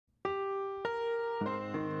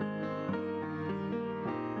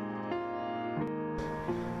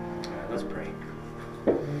Let's pray.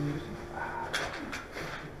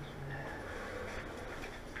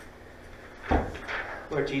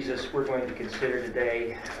 Lord Jesus, we're going to consider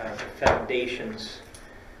today the foundations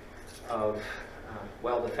of,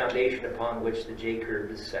 the foundation upon which the J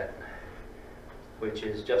curve is set, which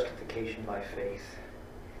is justification by faith.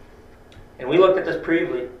 And we looked at this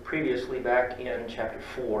previously back in chapter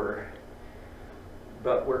 4,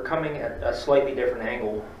 but we're coming at a slightly different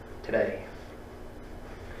angle today.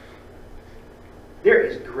 There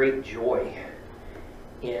is great joy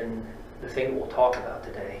in the thing we'll talk about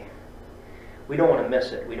today. We don't want to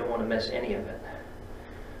miss it. We don't want to miss any of it.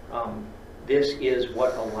 This is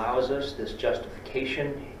what allows us, this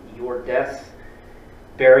justification, your death,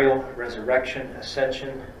 burial, resurrection,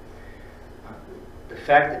 ascension. The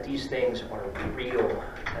fact that these things are real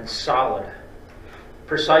and solid,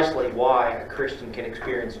 precisely why a Christian can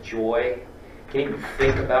experience joy, can even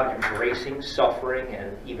think about embracing suffering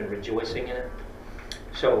and even rejoicing in it.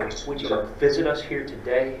 So would you visit us here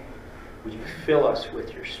today? Would you fill us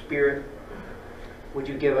with your Spirit? Would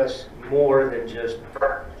you give us more than just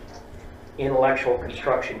intellectual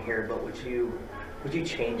construction here, but would you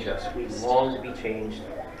change us? We long to be changed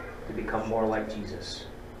to become more like Jesus.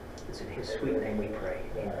 It's in His sweet name we pray.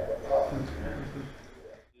 Amen.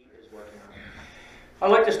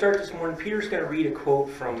 I'd like to start this morning. Peter's going to read a quote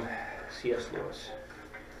from C.S. Lewis.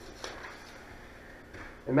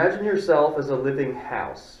 Imagine yourself as a living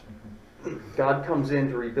house. God comes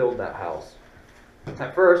in to rebuild that house.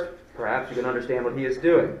 At first, perhaps you can understand what He is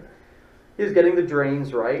doing. He is getting the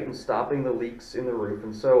drains right and stopping the leaks in the roof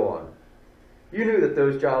and so on. You knew that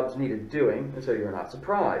those jobs needed doing, and so you're not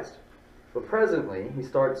surprised. But presently, He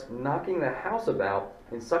starts knocking the house about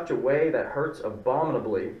in such a way that hurts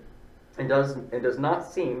abominably and does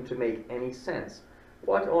not seem to make any sense.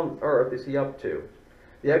 What on earth is He up to?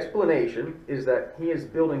 The explanation is that He is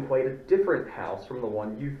building quite a different house from the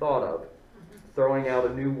one you thought of, throwing out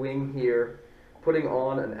a new wing here, putting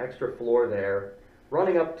on an extra floor there,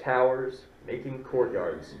 running up towers, making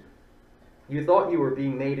courtyards. You thought you were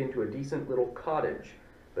being made into a decent little cottage,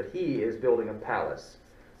 but He is building a palace.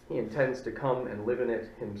 He intends to come and live in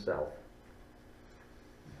it Himself.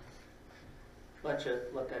 Let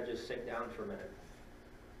that just sink down for a minute.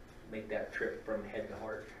 Make that trip from head to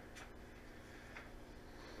heart.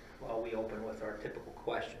 While we open with our typical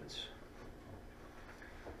questions.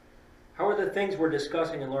 How are the things we're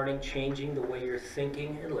discussing and learning changing the way you're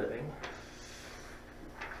thinking and living?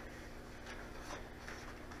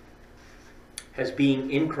 Has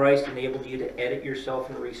being in Christ enabled you to edit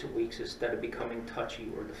yourself in recent weeks instead of becoming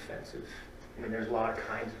touchy or defensive? I mean, there's a lot of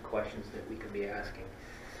kinds of questions that we could be asking.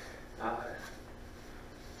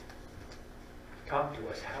 Talk to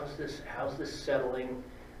us. How's this settling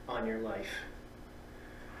on your life?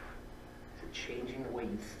 Is it changing the way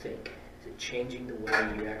you think? Is it changing the way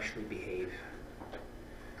you actually behave?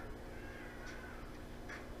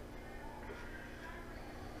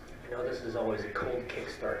 I know this is always a cold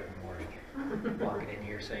kickstart in the morning. Walking in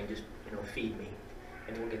here saying, just, feed me,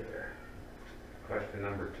 and we'll get there. Question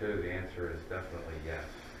number 2, the answer is definitely yes.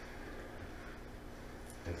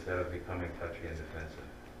 Instead of becoming touchy and defensive.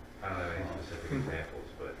 I don't have any specific examples,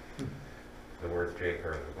 but the words J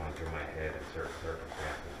curve have gone through my head in certain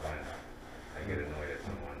circumstances when I get annoyed at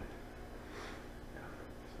someone.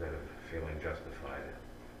 Instead of feeling justified,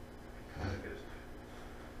 kind of just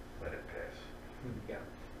let it pass. Yeah.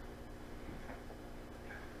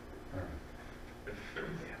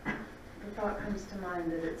 The thought comes to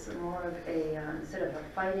mind that it's more of a, instead of a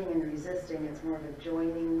fighting and resisting, it's more of a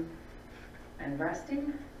joining and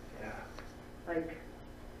resting. Yeah. Like,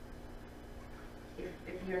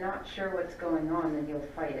 if you're not sure what's going on, then you'll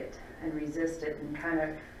fight it and resist it, and kind of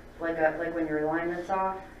like when your alignment's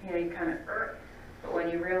off, you kind of. But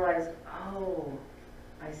when you realize, oh,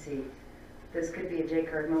 I see, this could be a J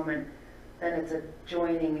curve moment, then it's a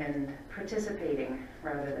joining and participating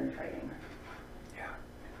rather than fighting. Yeah.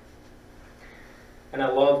 And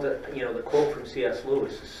I love that, the quote from C.S.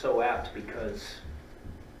 Lewis is so apt, because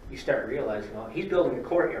you start realizing, oh, he's building a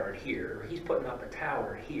courtyard here, or he's putting up a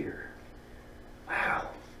tower here. Wow.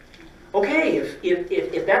 Okay,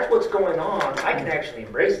 if that's what's going on, I can actually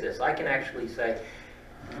embrace this. I can actually say,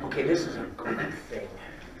 okay, this is a good thing.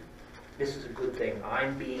 This is a good thing.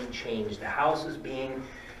 I'm being changed. The house is being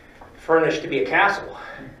furnished to be a castle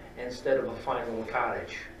instead of a fine little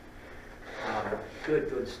cottage.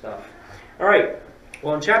 Good stuff. All right.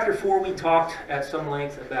 Well, in chapter 4, we talked at some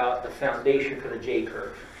length about the foundation for the J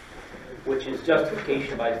curve, which is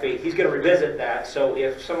justification by faith. He's going to revisit that. So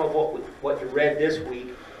if some of what you read this week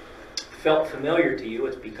felt familiar to you,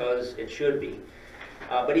 it's because it should be.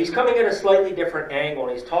 But he's coming at a slightly different angle,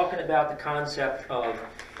 and he's talking about the concept of,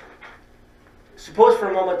 suppose for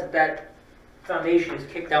a moment that that foundation is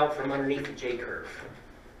kicked out from underneath the J-curve.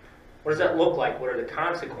 What does that look like? What are the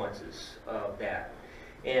consequences of that?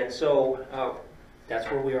 And so that's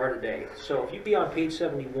where we are today. So if you'd be on page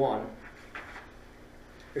 71,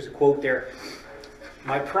 there's a quote there.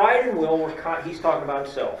 My pride and will were, he's talking about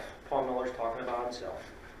himself. Paul Miller's talking about himself.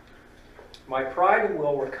 My pride and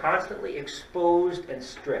will were constantly exposed and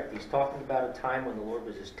stripped. He's talking about a time when the Lord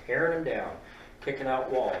was just tearing them down, kicking out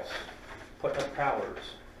walls, putting up towers,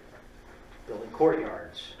 building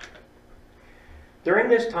courtyards. During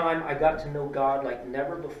this time, I got to know God like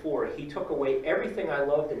never before. He took away everything I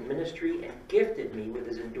loved in ministry and gifted me with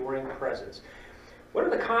his enduring presence. What are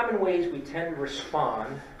the common ways we tend to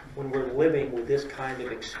respond when we're living with this kind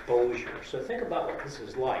of exposure? So think about what this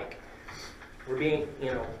is like. We're being,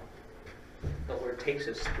 the Lord takes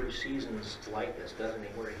us through seasons like this, doesn't he?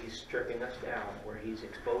 Where he's stripping us down, where he's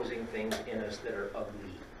exposing things in us that are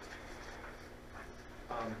ugly.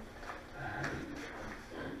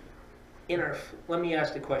 Let me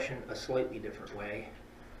ask the question a slightly different way.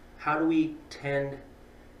 How do we tend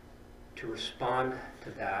to respond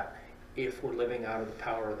to that if we're living out of the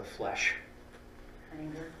power of the flesh?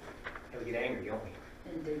 Anger. Yeah, we get angry, don't we?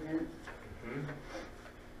 Indignant. Mm-hmm.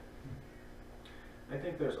 I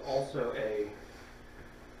think there's also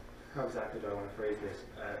how exactly do I want to phrase this,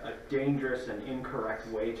 a dangerous and incorrect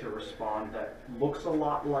way to respond that looks a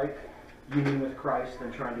lot like union with Christ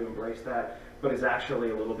and trying to embrace that, but is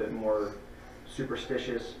actually a little bit more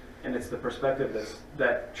superstitious, and it's the perspective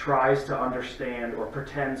that tries to understand or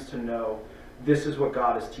pretends to know this is what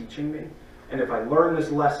God is teaching me, and if I learn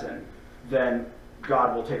this lesson, then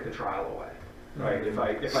God will take the trial away. Right?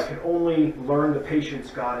 Mm-hmm. If I can only learn the patience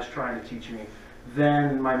God is trying to teach me,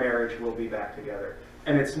 then my marriage will be back together.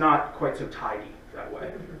 And it's not quite so tidy that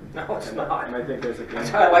way. No, it's not. And I think there's a danger.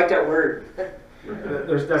 That's why I like that word.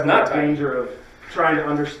 There's definitely a danger of trying to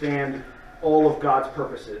understand all of God's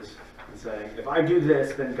purposes and saying, if I do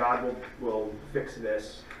this, then God will fix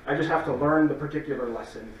this. I just have to learn the particular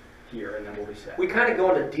lesson here, and then we'll be set. We kind of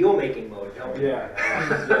go into deal-making mode, don't we? Yeah.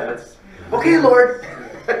 Yeah, okay, Lord.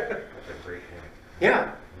 That's a great point.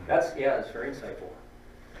 Yeah, it's very insightful.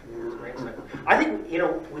 It's very insightful. I think,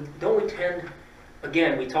 don't we tend,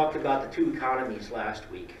 again, we talked about the two economies last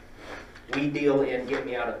week. We deal in get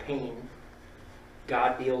me out of pain.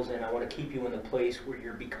 God deals in I want to keep you in the place where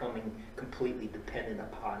you're becoming completely dependent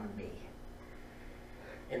upon me.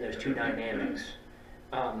 And there's two dynamics.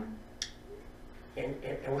 And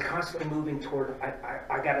we're constantly moving toward,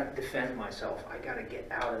 I got to defend myself. I got to get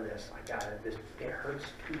out of this. It hurts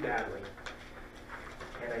too badly.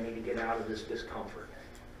 And I need to get out of this discomfort.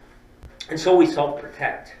 And so we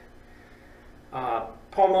self-protect.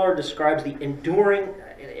 Paul Miller describes the enduring,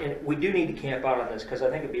 and we do need to camp out on this because I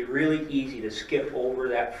think it'd be really easy to skip over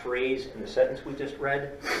that phrase in the sentence we just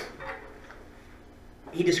read.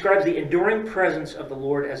 He describes the enduring presence of the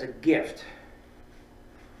Lord as a gift.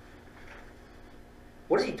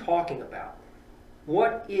 What is he talking about?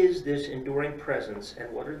 What is this enduring presence,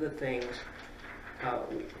 and what are the things,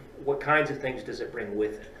 what kinds of things does it bring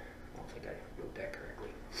with it? I don't think I wrote that correctly.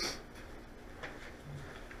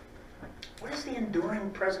 What is the enduring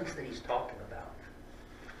presence that he's talking about?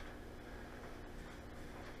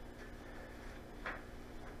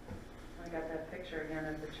 I got that picture again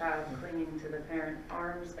of the child clinging to the parent,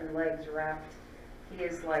 arms and legs wrapped. He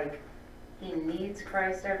is like, he needs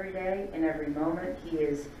Christ every day, in every moment. He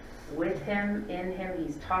is with him, in him.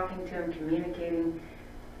 He's talking to him, communicating.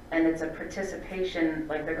 And it's a participation,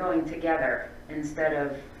 like they're going together instead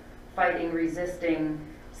of fighting, resisting,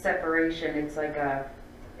 separation. It's like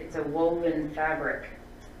it's a woven fabric.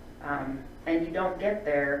 And you don't get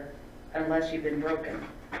there unless you've been broken,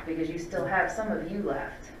 because you still have some of you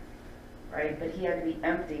left, right? But he had to be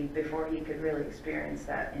empty before he could really experience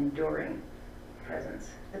that enduring presence.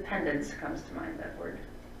 Dependence comes to mind, that word.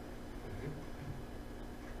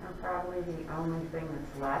 And probably the only thing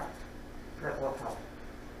that's left that will help.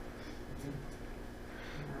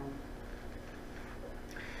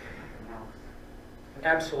 Nothing else.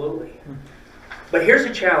 Absolutely. But here's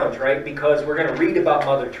a challenge, right? Because we're going to read about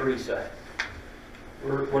Mother Teresa.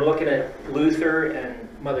 We're looking at Luther and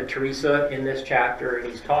Mother Teresa in this chapter,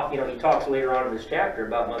 and he talks later on in this chapter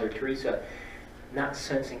about Mother Teresa not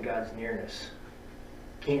sensing God's nearness.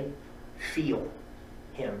 Can't feel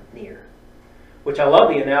him near. Which I love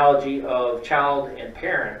the analogy of child and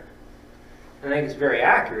parent. I think it's very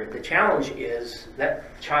accurate. The challenge is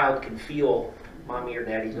that child can feel mommy or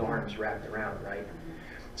daddy's arms wrapped around, right?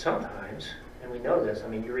 Sometimes, and we know this,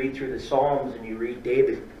 you read through the Psalms and you read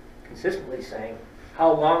David consistently saying,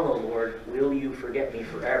 How long, O Lord, will you forget me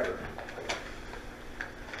forever?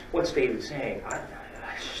 What's David saying?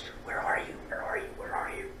 Where are you? Where are you? Where are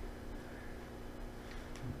you?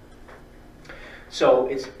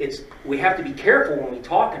 So we have to be careful when we're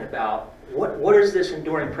talking about what is this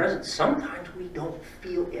enduring presence. Sometimes we don't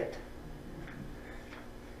feel it.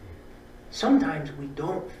 Sometimes we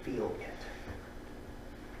don't feel it.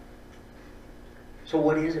 So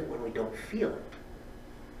what is it when we don't feel it?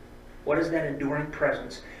 What is that enduring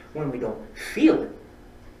presence when we don't feel it?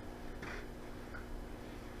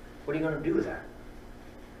 What are you going to do with that?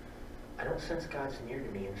 I don't sense God's near to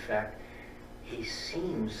me. In fact,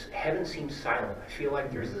 heaven seems silent. I feel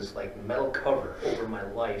like there's this like metal cover over my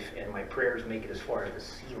life, and my prayers make it as far as the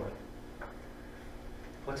ceiling.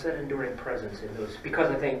 What's that enduring presence in those? Because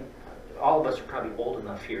I think all of us are probably old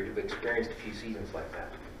enough here to have experienced a few seasons like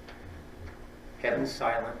that. Heaven's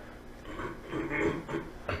silent.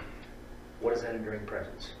 What is that enduring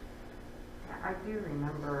presence? I do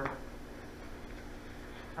remember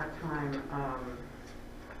a time,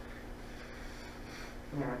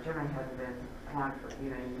 Jimmy hadn't been on for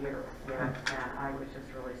even a year yet, and I was just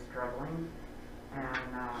really struggling.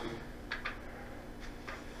 And,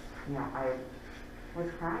 I was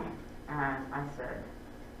crying, and I said,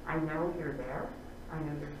 I know you're there, I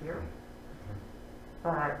know you're here,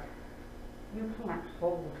 but you can't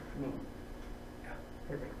hold me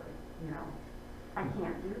physically, I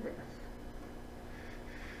can't do this.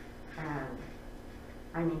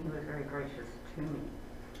 And he was very gracious to me.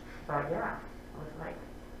 But yeah, I was like,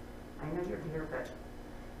 I know you're here, but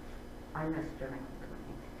I miss Jimmy.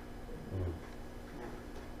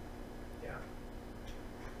 Yeah.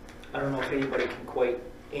 I don't know if anybody can quite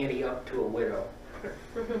ante up to a widow.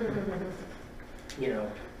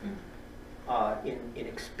 In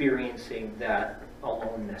experiencing that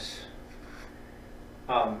aloneness.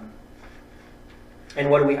 And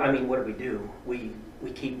what do we do? We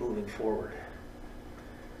keep moving forward.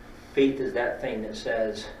 Faith is that thing that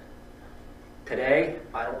says, today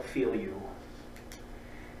I don't feel you,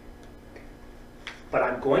 but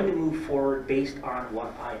I'm going to move forward based on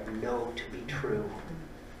what I know to be true.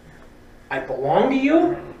 I belong to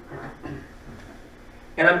you,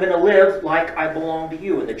 and I'm going to live like I belong to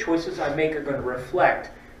you, and the choices I make are going to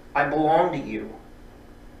reflect I belong to you.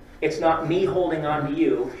 It's not me holding on to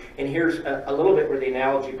you. And here's a little bit where the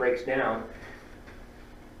analogy breaks down.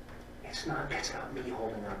 It's not me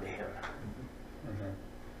holding on to him. Mm-hmm.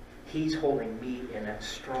 He's holding me in that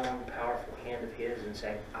strong, powerful hand of his and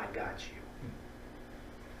saying, I got you.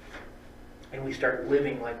 And we start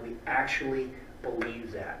living like we actually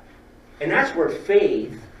believe that. And that's where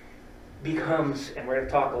faith becomes, and we're going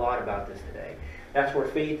to talk a lot about this today, that's where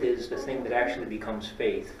faith is the thing that actually becomes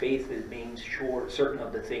faith. Faith is being sure, certain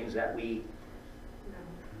of the things that we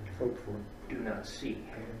hope for, do not see.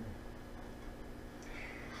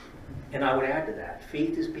 And I would add to that,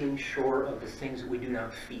 faith is being sure of the things that we do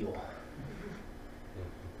not feel.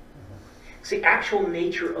 See, the actual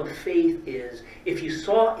nature of faith is, if you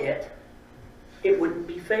saw it, it wouldn't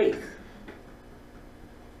be faith.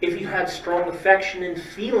 If you had strong affection and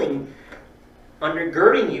feeling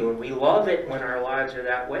undergirding you, and we love it when our lives are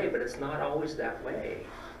that way, but it's not always that way.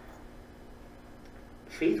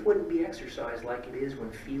 Faith wouldn't be exercised like it is when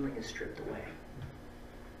feeling is stripped away.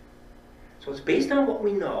 So it's based on what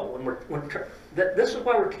we know. This is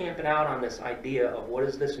why we're camping out on this idea of what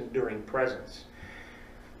is this enduring presence.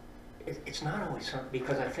 It's not always something,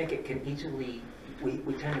 because I think it can easily,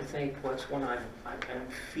 we tend to think, well, it's when I'm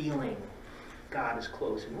feeling God is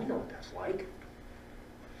close, and we know what that's like.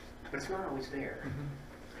 But it's not always there.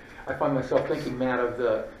 I find myself thinking, Matt, of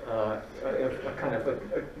the kind of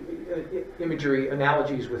imagery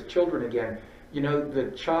analogies with children again.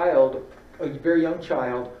 The child, a very young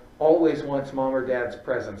child, always wants mom or dad's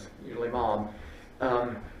presence, usually mom.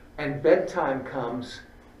 And bedtime comes,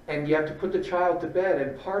 and you have to put the child to bed.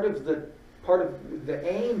 And part of the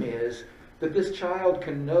aim is that this child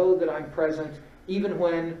can know that I'm present, even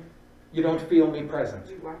when you don't feel me present.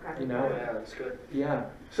 Yeah, that's good. Yeah.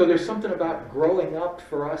 So there's something about growing up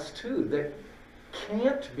for us too that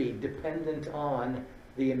can't be dependent on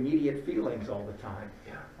the immediate feelings all the time.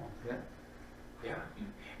 Yeah. Yeah. Yeah.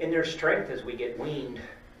 And there's strength as we get weaned.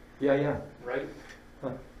 Yeah, yeah. Right?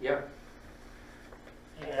 Huh. Yeah.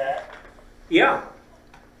 Yeah. Yeah.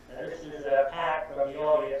 This is Pat from the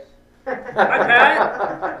audience. Hi,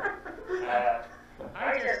 Pat.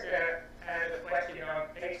 I just had a question on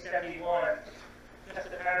page 71, just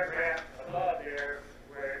a paragraph above there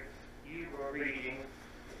where you were reading.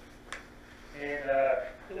 And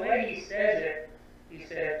the way he says it, he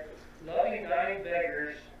said, loving dying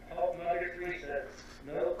beggars help Mother Teresa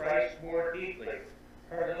know Christ more deeply.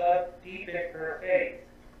 her love deepened her faith.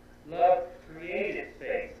 Love created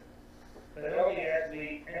faith. But only as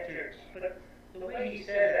we enter, but the way he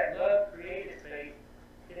says that, love created faith,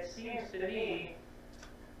 it seems to me,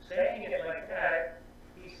 saying it like that,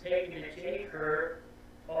 he's taking the J curve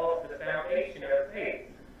off the foundation of faith.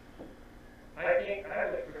 I think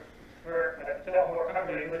I would prefer, I felt more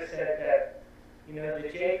comfortable if it said that, you know, the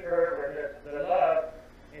J curve or the love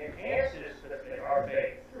enhances our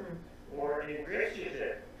faith, or enriches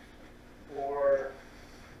it, or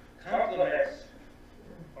complements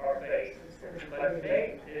our faith. But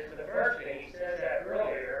faith is the first thing. He says that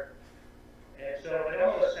earlier. And so it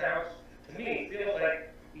almost sounds, to me, feels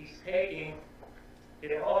like he's taking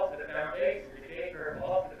it off the foundation, the J curve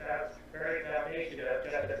off the very foundation of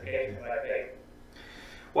justification by faith.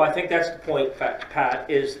 Well, I think that's the point, Pat,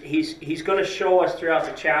 is he's going to show us throughout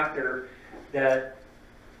the chapter that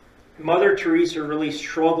Mother Teresa really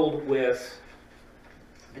struggled with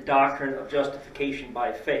the doctrine of justification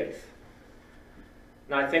by faith.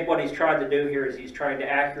 And I think what he's trying to do here is he's trying to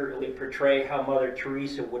accurately portray how Mother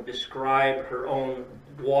Teresa would describe her own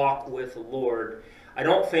walk with the Lord. I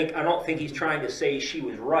don't think he's trying to say she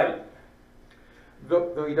was right.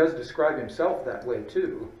 Though he does describe himself that way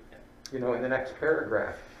too. You know, in the next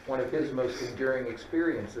paragraph, one of his most enduring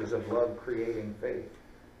experiences of love creating faith.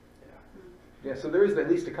 Yeah, so there is at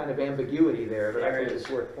least a kind of ambiguity there that I think is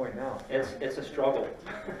worth pointing out. It's a struggle.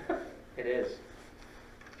 It is.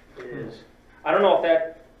 It is. I don't know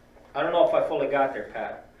if I fully got there,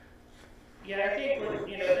 Pat. Yeah, I think,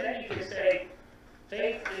 you know, then you can say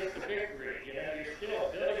faith is the victory. You know, you're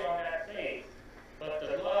still building on that faith. But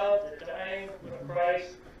the love, the dying of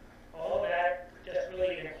Christ, all that just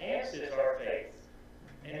really enhances our faith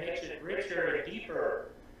and makes it richer and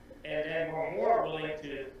deeper. And then we're more willing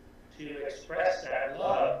to express that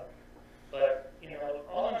love. But, you know,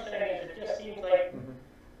 all I'm saying is it just seems like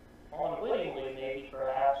unwittingly, maybe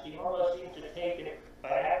perhaps, he almost seems to take it by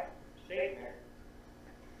that statement.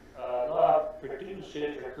 Love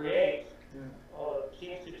produces or creates,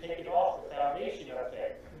 seems to take it off the foundation of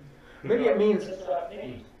faith. Maybe it means.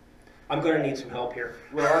 I'm going to need some help here.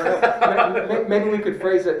 Well, maybe we could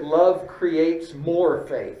phrase it: love creates more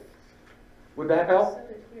faith. Would that help?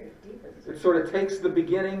 It sort of takes the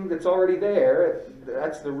beginning that's already there.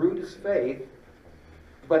 That's the root is faith.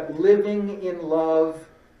 But living in love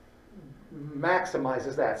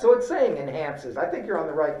maximizes that. So it's saying enhances. I think you're on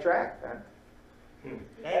the right track, then.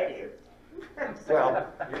 Thank you. Well,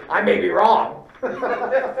 I may be wrong.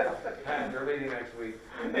 Pat, you're leading next week.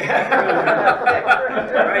 Right.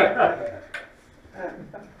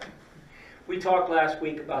 We talked last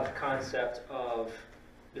week about the concept of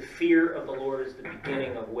the fear of the Lord is the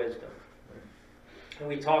beginning of wisdom. And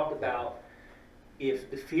we talked about if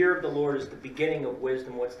the fear of the Lord is the beginning of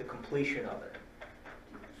wisdom, what's the completion of it?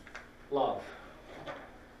 Love.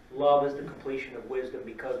 Love is the completion of wisdom,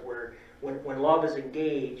 because when love is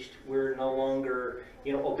engaged, we're no longer,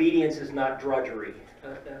 you know, obedience is not drudgery.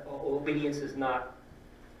 Obedience is not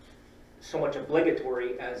so much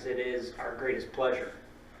obligatory as it is our greatest pleasure.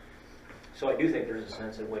 So I do think there's a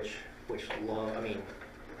sense in which love, I mean...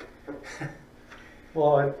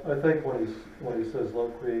 Well, I think when he says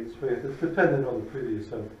love creates faith, it's dependent on the previous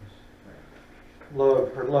sentence.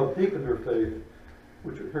 Her love deepened her faith,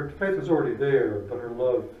 which her faith was already there, but her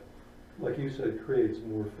love, like you said, creates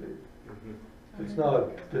more faith. Mm-hmm. It's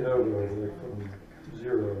not de novo, like from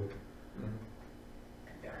zero.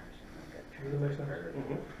 Yeah. Does that make sense?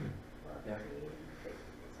 Mm-hmm. Yeah.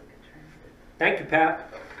 Thank you,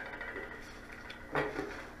 Pat.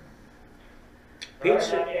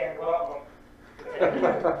 Page, Welcome. The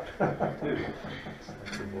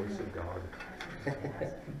voice of God.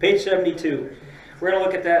 page 72. We're going to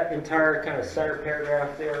look at that entire kind of center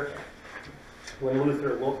paragraph there. When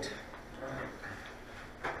Luther looked.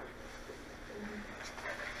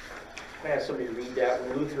 I have somebody read that.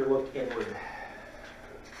 When Luther looked inward.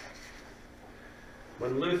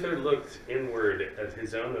 When Luther looked inward at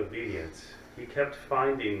his own obedience, he kept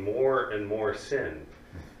finding more and more sin.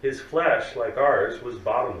 His flesh, like ours, was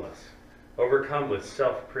bottomless. Overcome with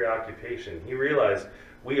self-preoccupation, he realized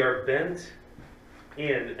we are bent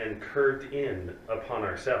in and curved in upon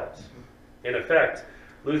ourselves. In effect,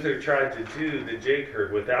 Luther tried to do the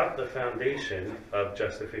J-curve without the foundation of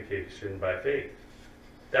justification by faith.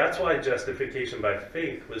 That's why justification by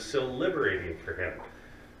faith was so liberating for him.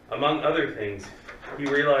 Among other things, he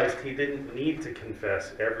realized he didn't need to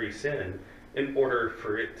confess every sin in order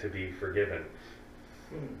for it to be forgiven.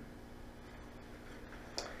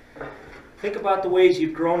 Think about the ways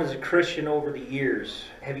you've grown as a Christian over the years.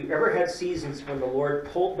 Have you ever had seasons when the Lord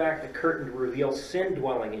pulled back the curtain to reveal sin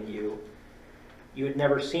dwelling in you, you had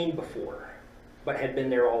never seen before, but had been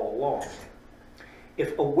there all along.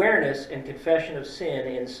 If awareness and confession of sin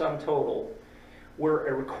in sum total were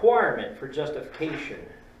a requirement for justification,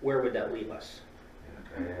 where would that leave us?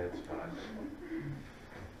 In a bad spot.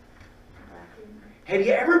 Have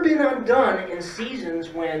you ever been undone in seasons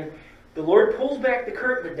when the Lord pulls back the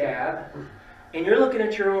curtain a dab, and you're looking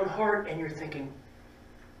at your own heart and you're thinking,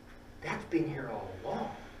 that's been here all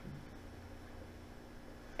along,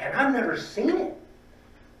 and I've never seen it?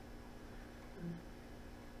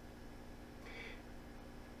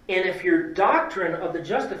 And if your doctrine of the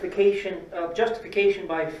justification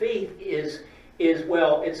by faith is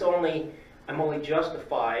well, I'm only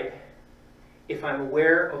justified if I'm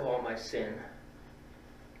aware of all my sin,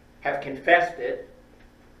 have confessed it,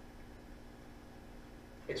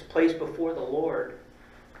 it's placed before the Lord.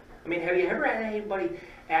 I mean, have you ever had anybody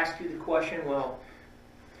ask you the question, well,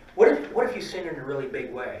 what if you sinned in a really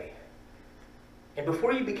big way? And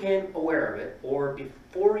before you became aware of it, or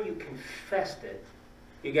before you confessed it,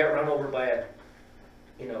 you got run over by a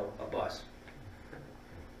bus.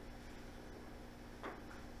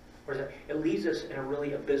 Or it leaves us in a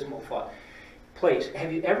really abysmal place.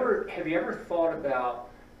 Have you ever thought about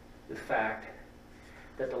the fact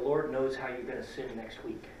that the Lord knows how you're going to sin next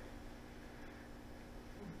week?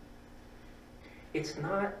 It's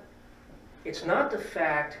not the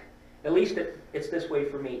fact, at least it's this way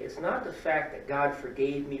for me, it's not the fact that God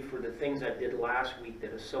forgave me for the things I did last week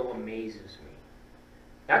that so amazes me.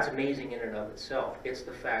 That's amazing in and of itself. It's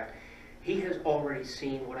the fact He has already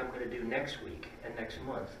seen what I'm going to do next week and next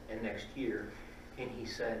month and next year, and He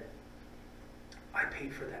said, I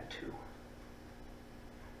paid for that too.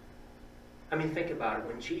 I mean, think about it.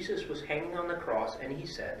 When Jesus was hanging on the cross and He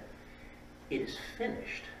said, it is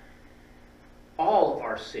finished, all of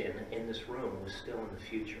our sin in this room was still in the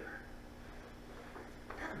future.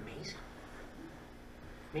 Isn't that amazing?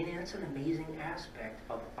 I mean, that's an amazing aspect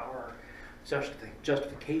of our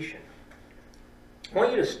justification. I want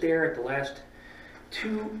you to stare at the last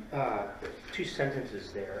two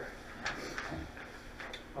sentences there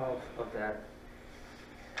of that.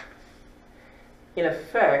 In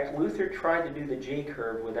effect, Luther tried to do the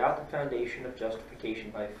J-curve without the foundation of justification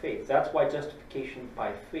by faith. That's why justification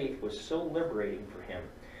by faith was so liberating for him.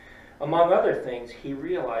 Among other things, he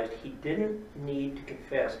realized he didn't need to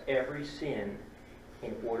confess every sin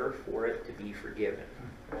in order for it to be forgiven.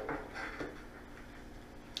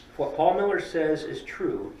 If what Paul Miller says is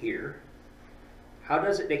true here, how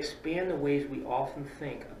does it expand the ways we often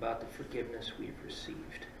think about the forgiveness we've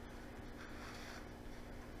received?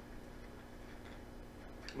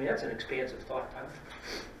 I mean, that's an expansive thought, Tyler.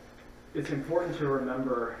 It's important to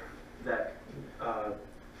remember that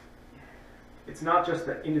it's not just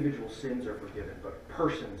that individual sins are forgiven, but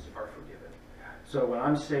persons are forgiven. So when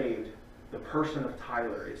I'm saved, the person of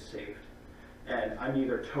Tyler is saved. And I'm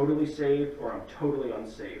either totally saved or I'm totally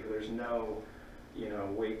unsaved. There's no,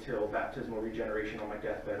 wait till baptismal regeneration on my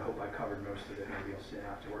deathbed, hope I covered most of it, maybe I'll sin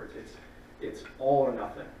afterwards. It's all or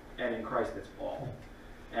nothing. And in Christ, it's all.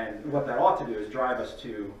 And what that ought to do is drive us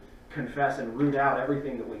to confess and root out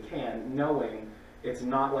everything that we can, knowing it's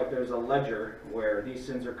not like there's a ledger where these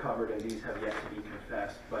sins are covered and these have yet to be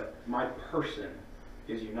confessed, but my person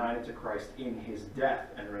is united to Christ in His death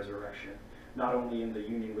and resurrection, not only in the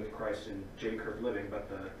union with Christ in J-curve living, but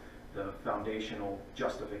the foundational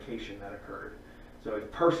justification that occurred. So it's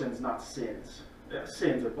persons, not sins.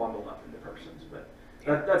 Sins are bundled up into persons, but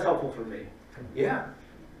that's helpful for me. Yeah.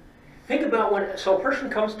 Think about so a person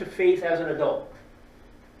comes to faith as an adult.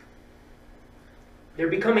 They're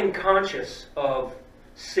becoming conscious of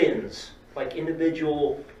sins, like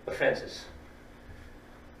individual offenses.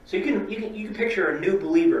 So you can picture a new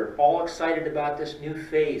believer all excited about this new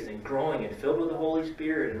faith and growing and filled with the Holy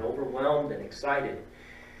Spirit and overwhelmed and excited.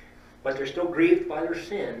 But they're still grieved by their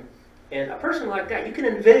sin. And a person like that, you can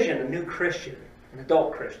envision a new Christian, an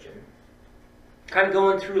adult Christian, kind of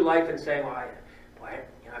going through life and saying, well,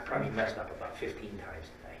 I probably messed up about 15 times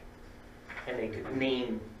today. And they could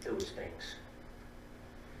name those things.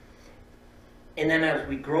 And then as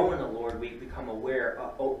we grow in the Lord, we become aware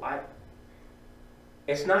of,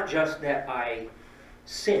 it's not just that I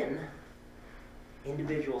sin,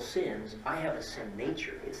 individual sins. I have a sin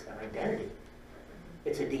nature. It's an identity.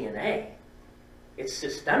 It's a DNA. It's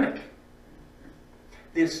systemic.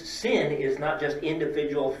 This sin is not just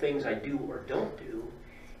individual things I do or don't do.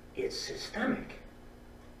 It's systemic.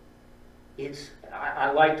 I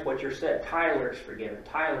liked what you said. Tyler's forgiven.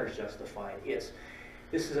 Tyler's justified. This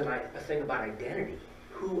is a thing about identity,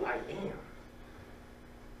 who I am.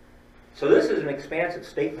 So this is an expansive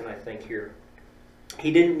statement, I think, here.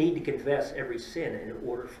 He didn't need to confess every sin in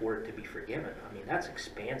order for it to be forgiven. I mean, that's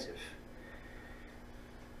expansive.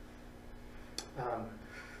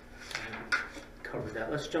 Covered that.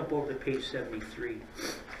 Let's jump over to page 73.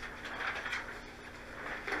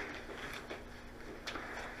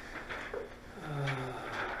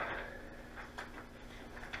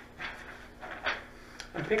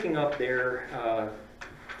 I'm picking up there,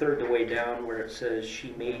 third the way down, where it says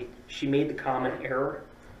she made the common error.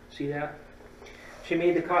 See that? She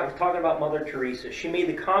made the talking about Mother Teresa. She made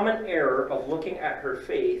the common error of looking at her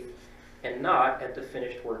faith and not at the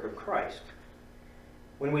finished work of Christ.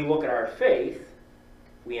 When we look at our faith,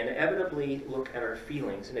 we inevitably look at our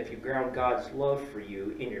feelings, and if you ground God's love for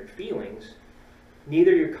you in your feelings,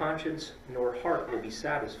 neither your conscience nor heart will be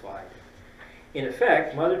satisfied. In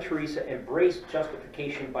effect, Mother Teresa embraced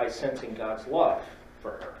justification by sensing God's love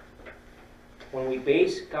for her. When we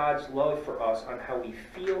base God's love for us on how we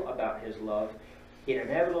feel about his love, it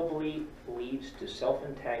inevitably leads to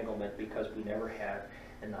self-entanglement because we never had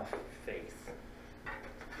enough faith.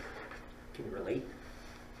 Can you relate?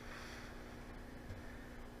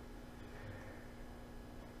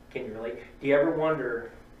 Can you relate? Do you ever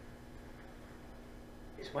wonder,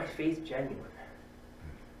 is my faith genuine?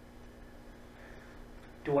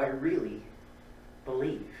 Do I really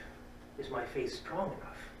believe? Is my faith strong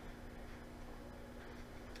enough?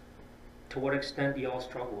 To what extent do you all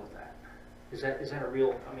struggle with that? Is that a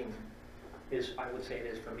real, I mean, I would say it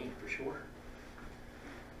is for me, for sure.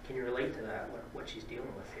 Can you relate to that, what she's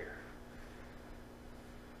dealing with here?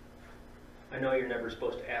 I know you're never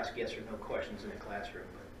supposed to ask yes or no questions in a classroom,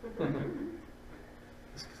 but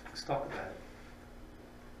let's talk about it.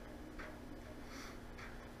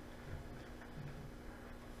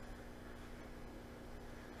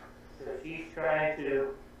 So she's trying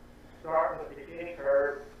to start with the J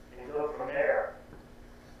curve and go from there.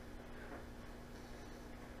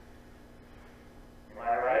 Am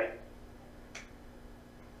I right?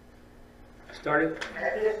 Started?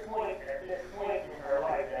 At this point in her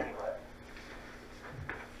life anyway,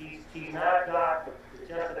 she's not got the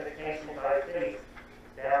justification by faith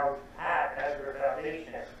down pat as her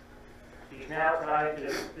foundation. She's now trying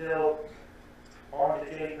to build on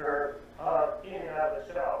the J curve in and of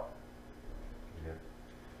itself.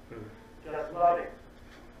 Just loving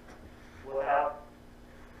without,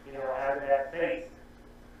 having that faith.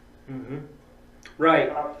 Mm-hmm.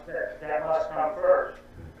 Right. That must come first.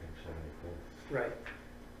 Right.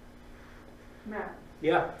 Matt,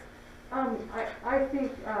 Yeah. I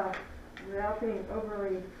think, without being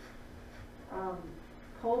overly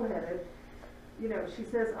cold-headed, she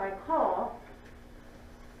says, I call.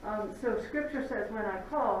 So Scripture says, when I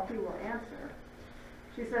call, he will answer.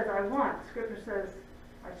 She says, I want. Scripture says,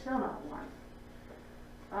 I shall not want.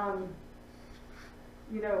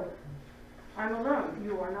 I'm alone.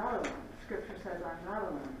 You are not alone. Scripture says I'm not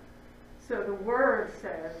alone. So the Word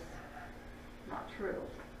says, not true.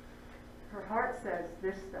 Her heart says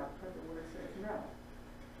this stuff, but the Word says no.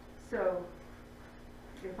 So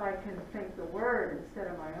if I can think the Word instead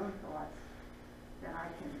of my own thoughts, then I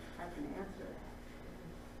can answer that.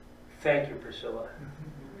 Thank you, Priscilla.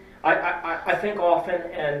 I think often,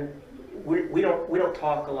 and we don't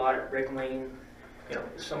talk a lot at Rick Lane.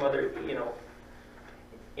 Some other,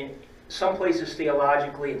 in some places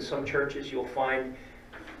theologically, in some churches, you'll find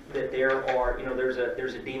that there are,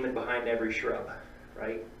 there's a demon behind every shrub,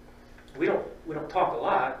 right? We don't talk a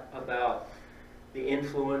lot about the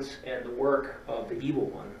influence and the work of the evil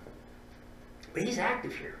one, but he's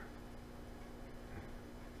active here.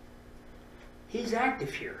 He's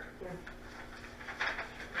active here.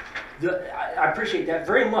 I appreciate that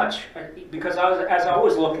very much, because as I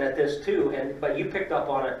was looking at this too, but you picked up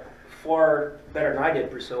on it far better than I did,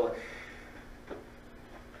 Priscilla.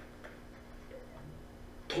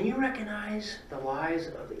 Can you recognize the lies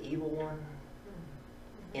of the evil one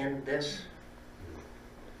in this?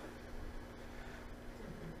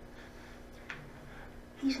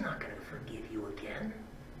 He's not going to forgive you again.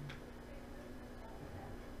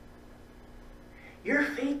 Your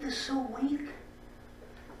faith is so weak.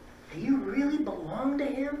 Do you really belong to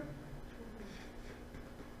him?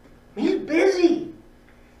 He's busy,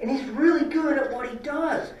 and he's really good at what he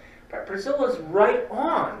does. But Priscilla's right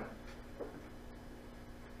on.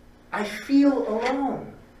 I feel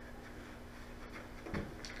alone.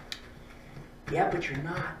 Yeah, but you're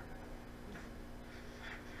not.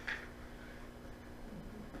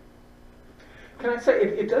 Can I say,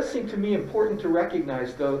 it does seem to me important to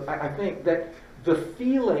recognize, though, I think that the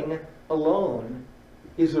feeling alone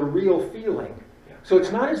is a real feeling. Yeah. So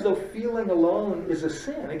it's not as though feeling alone is a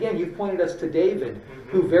sin. Again, you've pointed us to David,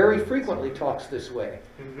 who very frequently talks this way.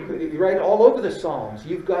 Right, all over the Psalms,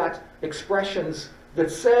 you've got expressions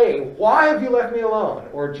that say, "Why have you left me alone?"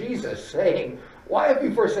 Or Jesus saying, "Why have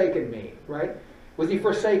you forsaken me?" Right? Was he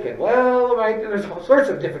forsaken? Well, right, there's all sorts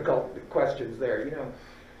of difficult questions there, you know.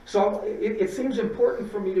 So it seems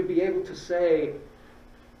important for me to be able to say,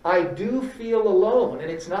 I do feel alone.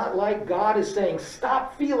 And it's not like God is saying,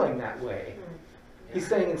 stop feeling that way. He's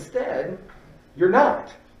saying instead, you're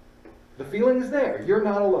not. The feeling is there. You're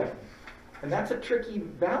not alone. And that's a tricky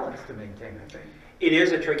balance to maintain, I think. It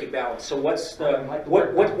is a tricky balance. So what's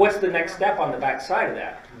the next step on the back side of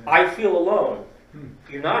that? I feel alone.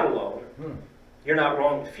 You're not alone. You're not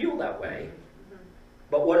wrong to feel that way.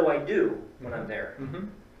 But what do I do when I'm there?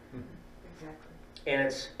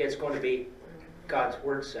 And it's going to be, God's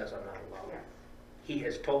word says I'm not alone. He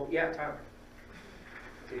has told, Tyler.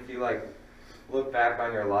 If you look back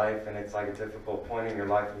on your life and it's like a difficult point in your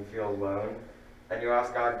life and you feel alone, and you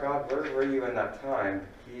ask God, where were you in that time?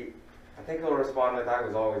 I think he'll respond with, I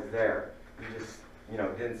was always there. You just,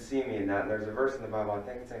 didn't see me in that. And there's a verse in the Bible, I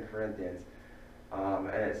think it's in Corinthians, and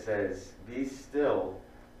it says, be still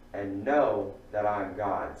and know that I am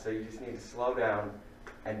God. So you just need to slow down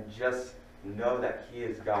and just know that he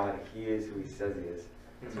is God. He is who he says he is.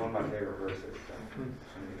 It's one of my favorite verses.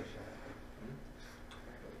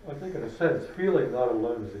 So I think in a sense, feeling not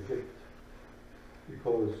alone is a gift.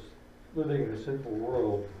 Because living in a sinful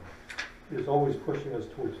world is always pushing us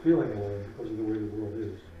towards feeling alone because of the way the world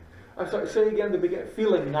is. I'm sorry, say again the beginning.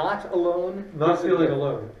 Feeling not alone? Not feeling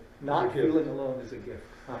alone. Not feeling alone is a gift.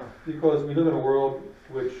 Because we live in a world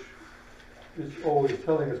which is always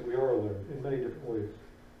telling us we are alone in many different ways.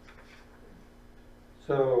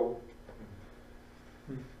 So,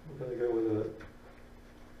 we're going to go with that.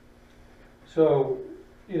 So,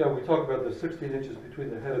 we talk about the 16 inches between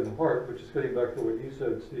the head and the heart, which is getting back to what you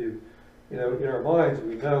said, Steve. In our minds,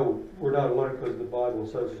 we know we're not alone because the Bible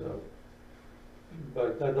says so.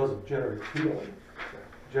 But that doesn't generate feeling.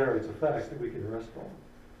 It generates a fact that we can rest on.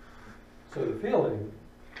 So the feeling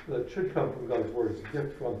that should come from God's Word is a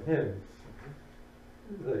gift from Him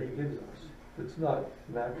that He gives us. It's not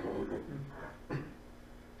natural.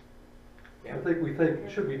 I think we think it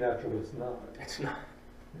should be natural, but it's not. It's not.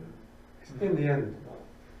 In the end, it's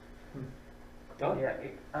not.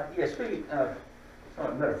 Speaking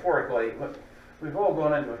somewhat metaphorically, we've all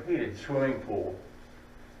gone into a heated swimming pool,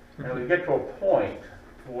 and we get to a point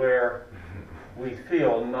where we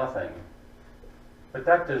feel nothing. But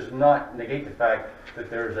that does not negate the fact that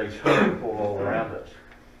there's a swimming pool all around us.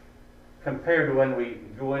 Compared to when we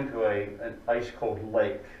go into an ice-cold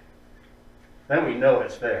lake, then we know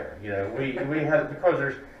it's there. We have,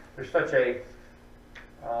 because there's such a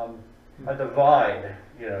divide,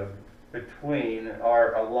 between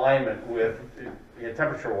our alignment with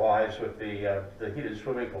temperature-wise with the heated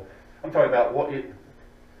swimming pool. I'm talking about what it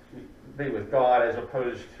be with God as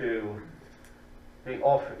opposed to being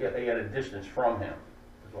off at a distance from Him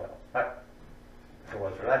as well. I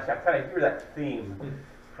kind of hear that theme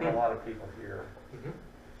from a lot of people here.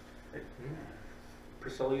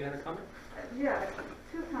 Priscilla, you had a comment? Yeah,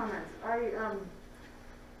 two comments.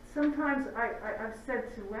 Sometimes I've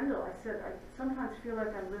said to Wendell, I sometimes feel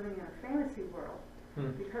like I'm living in a fantasy world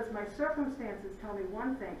because my circumstances tell me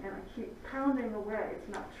one thing and I keep pounding away. It's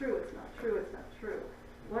not true, it's not true, it's not true.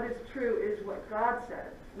 What is true is what God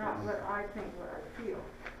says, not what I think, what I feel.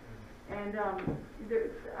 And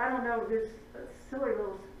I don't know, this silly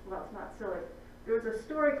little, well, it's not silly. There was a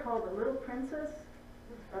story called The Little Princess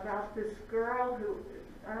about this girl who,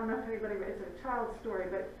 I don't know if anybody, it's a child's story,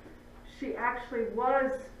 but she actually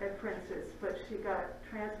was a princess, but she got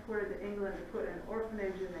transported to England and put in an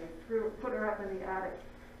orphanage, and they put her up in the attic.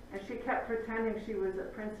 And she kept pretending she was a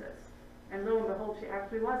princess. And lo and behold, she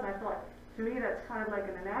actually was. And I thought, to me, that's kind of like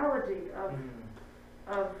an analogy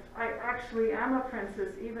of I actually am a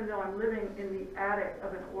princess, even though I'm living in the attic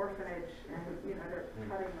of an orphanage, and they're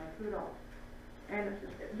cutting my food off. And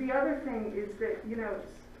the other thing is that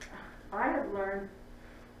I have learned.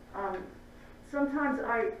 Sometimes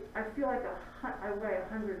I feel like I weigh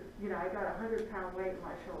 100, I got a 100-pound weight in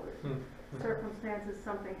my shoulders. Circumstances,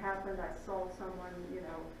 something happened, I saw someone,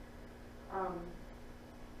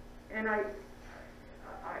 and I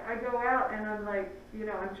go out and I'm like,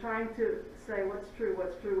 I'm trying to say what's true,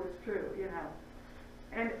 what's true, what's true,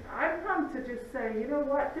 And I've come to just say, you know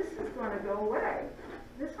what, this is going to go away.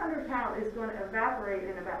 This 100-pound is going to evaporate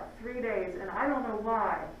in about 3 days, and I don't know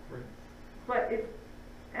why. Right. But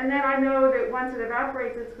and then I know that once it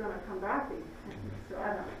evaporates, it's going to come back again. So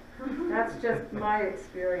I don't know. That's just my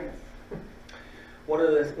experience.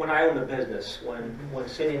 when I owned a business, when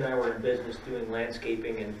Cindy and I were in business doing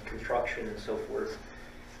landscaping and construction and so forth,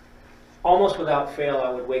 almost without fail, I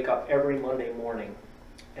would wake up every Monday morning,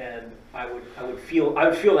 and I would feel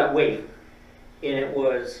that weight, and it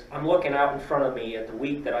was, I'm looking out in front of me at the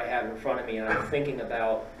week that I have in front of me, and I'm thinking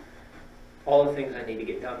about all the things I need to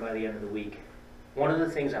get done by the end of the week. One of the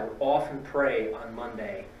things I would often pray on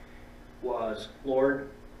Monday was, Lord,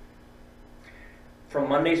 from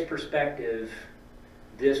Monday's perspective,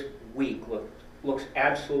 this week looks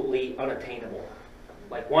absolutely unattainable.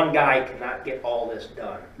 Like one guy cannot get all this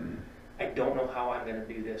done. I don't know how I'm going to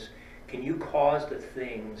do this. Can you cause the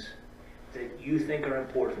things that you think are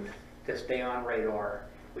important to stay on radar?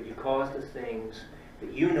 Would you cause the things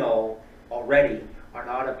that you know already are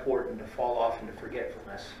not important to fall off into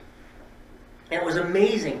forgetfulness? And it was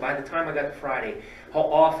amazing by the time I got to Friday how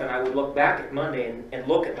often I would look back at Monday and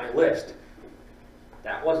look at my list.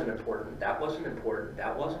 That wasn't important, that wasn't important,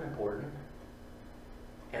 that wasn't important.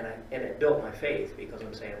 And it built my faith because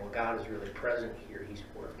I'm saying, well, God is really present here, He's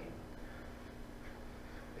working.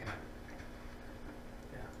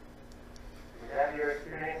 Is that your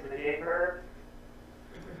experience with the J curve?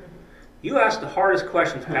 You asked the hardest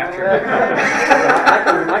questions, Patrick.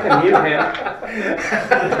 I can mute him.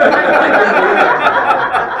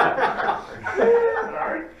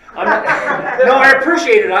 Sorry. No, I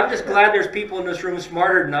appreciate it. I'm just glad there's people in this room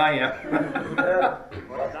smarter than I am.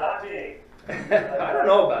 Well, it's not me. I don't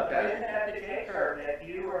know about that. Isn't that the J curve that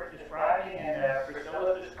you were describing and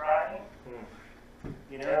Priscilla was describing?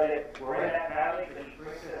 You know, that we're in that valley, but He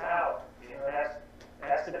brings us out. You know,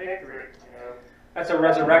 that's the victory. You know. That's a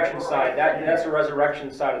resurrection side. That's a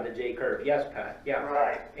resurrection side of the J curve. Yes, Pat. Yeah.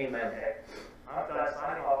 Right. Amen. Okay. I'm going to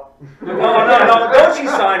sign off. No. Don't you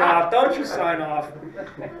sign off. Don't you sign off.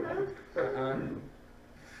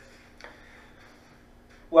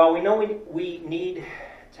 Well, we know we need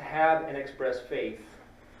to have and express faith.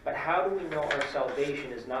 But how do we know our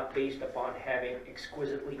salvation is not based upon having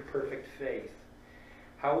exquisitely perfect faith?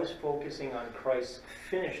 How is focusing on Christ's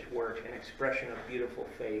finished work an expression of beautiful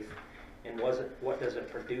faith? And what does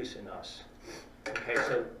it produce in us? Okay,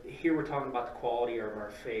 so here we're talking about the quality of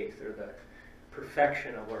our faith, or the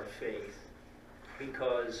perfection of our faith.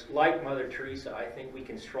 Because like Mother Teresa, I think we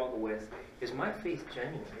can struggle with, is my faith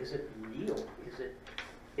genuine? Is it real?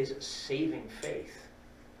 Is it saving faith?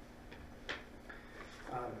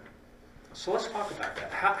 So let's talk about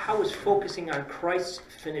that. How is focusing on Christ's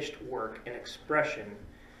finished work an expression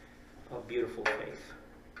of beautiful faith?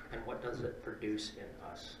 And what does it produce in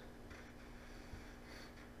us?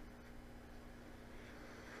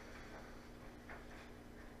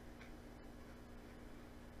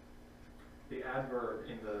 The adverb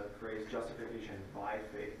in the phrase justification by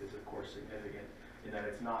faith is of course significant in that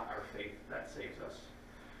it's not our faith that saves us,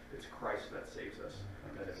 it's Christ that saves us.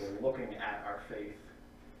 And that if we're looking at our faith,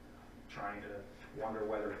 trying to wonder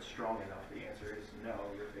whether it's strong enough, the answer is no,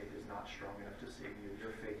 your faith is not strong enough to save you.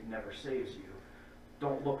 Your faith never saves you.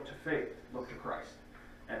 Don't look to faith, look to Christ.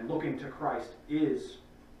 And looking to Christ is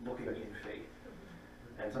looking in faith.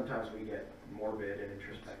 And sometimes we get morbid and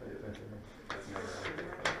introspective. That's never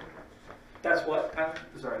healthy. That's what?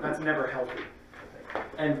 Sorry, that's never healthy.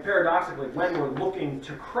 And paradoxically, when we're looking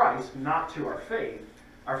to Christ, not to our faith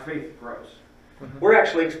grows. We're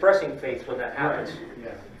actually expressing faith when that happens.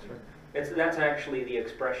 Right. Yeah. That's actually the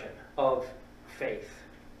expression of faith.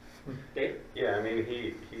 Dave? Yeah, I mean,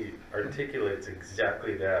 he articulates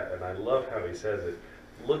exactly that, and I love how he says it.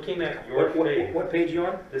 Looking at your faith. What page are you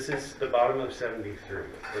on? This is the bottom of 73,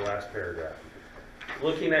 the last paragraph.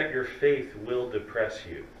 Looking at your faith will depress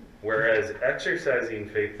you, whereas exercising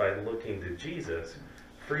faith by looking to Jesus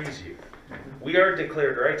frees you. We are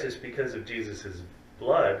declared righteous because of Jesus'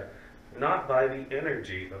 blood, not by the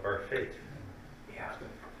energy of our faith. Yeah.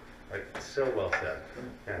 Like, so well said.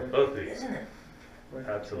 Yeah, both of you. Isn't it?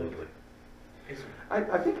 Absolutely.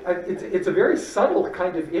 I think it's a very subtle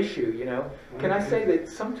kind of issue, you know. Can I say that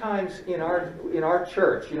sometimes in our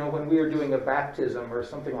church, you know, when we are doing a baptism or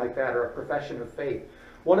something like that, or a profession of faith,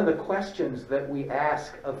 one of the questions that we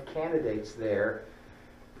ask of candidates there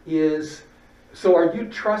is, so are you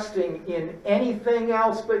trusting in anything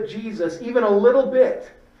else but Jesus, even a little bit?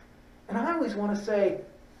 And I always want to say,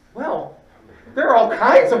 well, there are all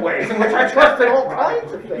kinds of ways in which I trust in all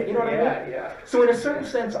kinds of things. You know what I mean? Yeah. So in a certain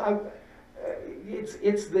sense,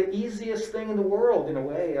 it's the easiest thing in the world in a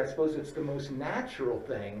way. I suppose it's the most natural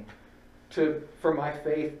thing for my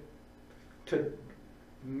faith to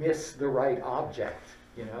miss the right object.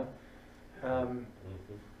 You know,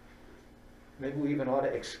 maybe we even ought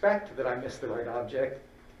to expect that I miss the right object.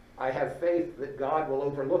 I have faith that God will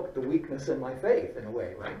overlook the weakness in my faith in a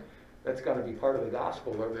way, right? That's got to be part of the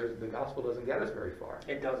gospel, or the gospel doesn't get us very far.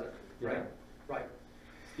 It doesn't, You right? know? Right.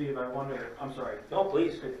 Steve, I wonder, I'm sorry. No,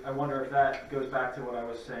 please. I wonder if that goes back to what I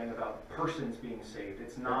was saying about persons being saved.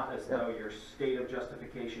 It's not as though your state of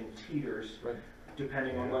justification teeters, Right.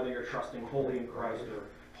 depending on whether you're trusting wholly in Christ or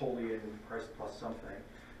wholly in Christ plus something.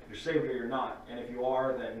 You're saved or you're not. And if you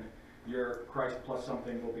are, then your Christ plus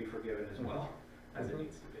something will be forgiven as well, as it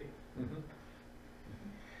needs to be. Mhm.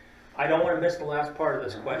 I don't want to miss the last part of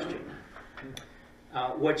this question,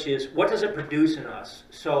 which is, what does it produce in us?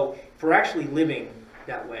 So, if we're actually living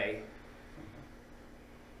that way,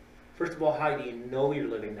 first of all, how do you know you're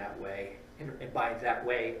living that way? And by that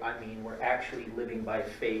way, I mean we're actually living by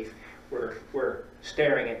faith. We're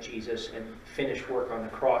staring at Jesus and finished work on the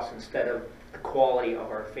cross instead of the quality of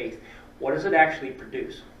our faith. What does it actually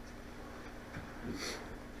produce?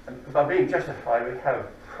 By being justified, we have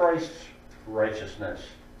Christ's righteousness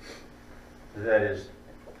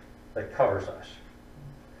that covers us.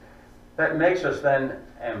 That makes us then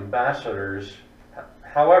ambassadors,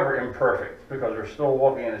 however imperfect, because we're still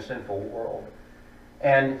walking in a sinful world.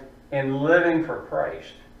 And in living for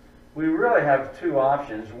Christ, we really have two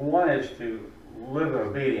options. One is to live in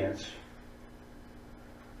obedience,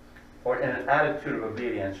 or in an attitude of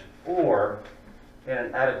obedience, or in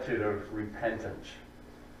an attitude of repentance.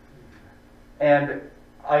 And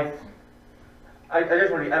I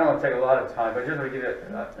just want to, I don't want to take a lot of time, but I just want to give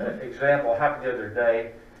you an example. It happened the other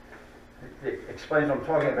day. It explains what I'm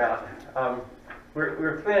talking about. We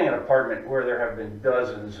were cleaning an apartment where there have been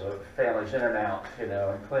dozens of families in and out,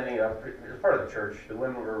 and cleaning up. It was part of the church. The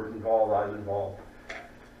women were involved, I was involved.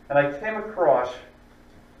 And I came across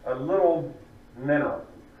a little mineral,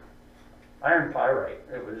 iron pyrite.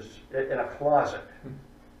 It was in a closet.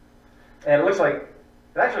 And it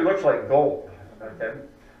actually looks like gold, okay?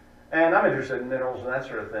 And I'm interested in minerals and that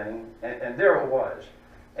sort of thing. And there it was.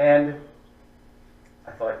 And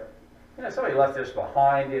I thought, somebody left this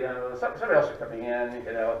behind, somebody else is coming in,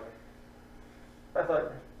 I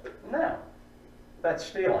thought, no, that's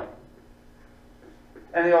stealing.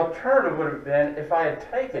 And the alternative would have been, if I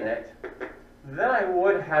had taken it, then I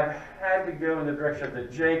would have had to go in the direction of the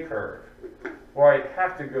J curve, where I'd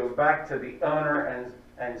have to go back to the owner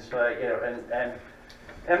and say, and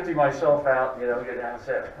empty myself out, get down and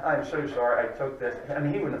say, I'm so sorry I took this. I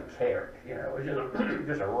mean, he wouldn't have cared, it was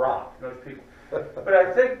just a rock, most people. But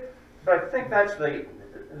I think that's the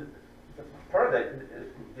part of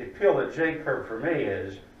the appeal of the J curve for me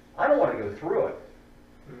is, I don't want to go through it.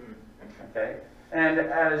 Okay? And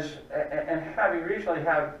having recently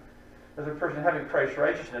as a person having Christ's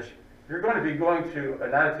righteousness, you're going to be going to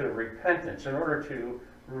an attitude of repentance in order to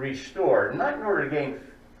restore, not in order to gain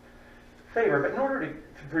favor, but in order to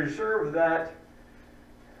preserve that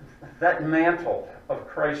mantle of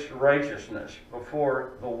Christ's righteousness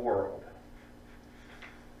before the world.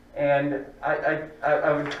 And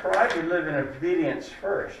I would try to live in obedience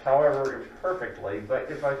first, however imperfectly,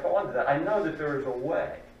 but if I fall into that, I know that there is a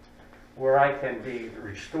way where I can be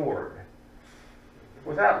restored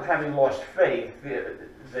without having lost faith that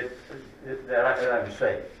I'm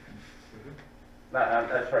saved.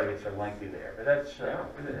 That's right, it's so lengthy there, but that's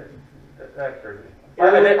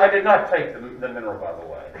I did not take the mineral, by the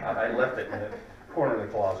way. I left it in the corner of the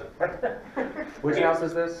closet. Which house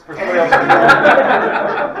is this? For somebody else.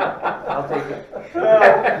 I'll take it.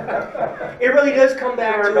 It really does come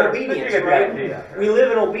back to obedience, right? idea. We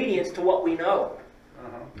live in obedience to what we know.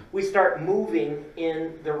 We start moving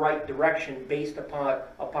in the right direction based upon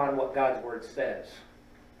what God's Word says.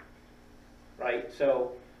 Right?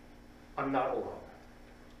 So, I'm not alone.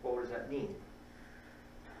 What does that mean?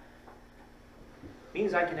 It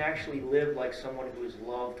means I can actually live like someone who is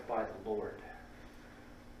loved by the Lord.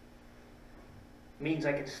 It means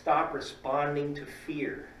I can stop responding to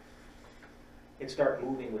fear and start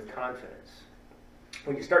moving with confidence.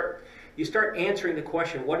 When you start answering the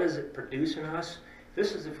question, what does it produce in us?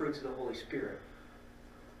 This is the fruits of the Holy Spirit.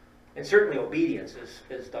 And certainly obedience,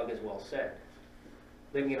 as Doug has well said.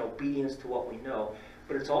 Living in obedience to what we know.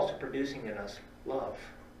 But it's also producing in us love.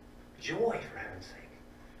 Joy, for heaven's sake.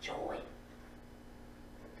 Joy.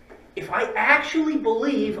 If I actually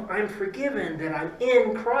believe I'm forgiven, that I'm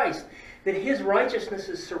in Christ, that His righteousness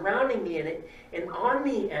is surrounding me and on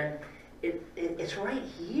me, and it's right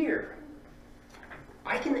here,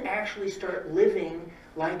 I can actually start living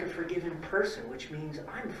like a forgiven person, which means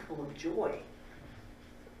I'm full of joy.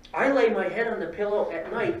 I lay my head on the pillow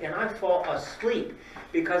at night and I fall asleep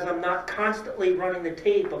because I'm not constantly running the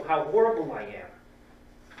tape of how horrible I am.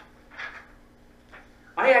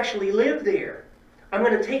 I actually live there. I'm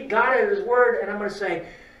going to take God at His word and I'm going to say,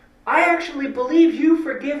 I actually believe you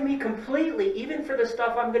forgive me completely, even for the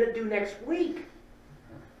stuff I'm going to do next week.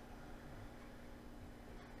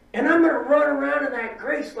 And I'm going to run around in that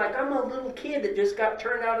grace like I'm a little kid that just got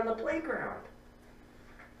turned out on the playground.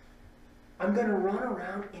 I'm going to run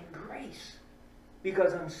around in grace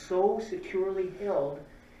because I'm so securely held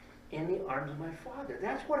in the arms of my Father.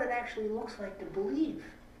 That's what it actually looks like to believe.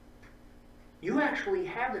 You actually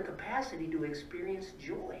have the capacity to experience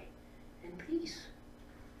joy and peace.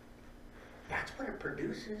 That's what it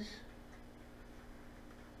produces.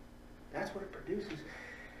 That's what it produces.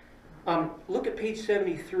 Look at page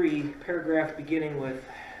 73, paragraph beginning with,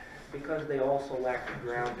 because they also lack the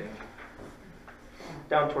grounding.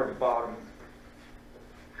 Down toward the bottom.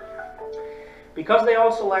 Because they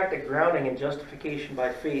also lacked the grounding in justification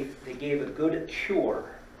by faith, they gave a good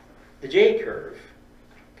cure. The J curve.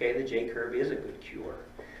 Okay, the J curve is a good cure.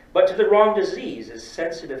 But to the wrong disease is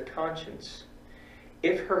sensitive conscience.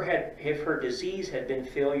 If her disease had been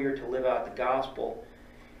failure to live out the gospel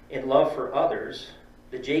in love for others,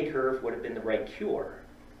 the J curve would have been the right cure.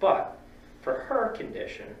 But for her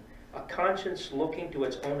condition, a conscience looking to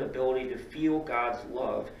its own ability to feel God's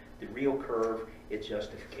love, the real curve is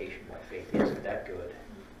justification by faith. Isn't that good?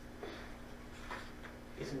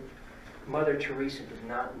 Mother Teresa does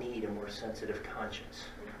not need a more sensitive conscience.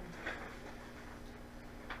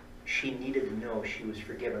 She needed to know she was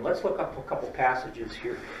forgiven. Let's look up a couple passages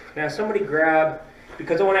here. Now, somebody grab,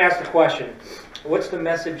 because I want to ask the question, what's the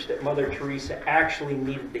message that Mother Teresa actually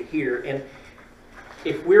needed to hear? And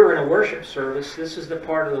if we were in a worship service, this is the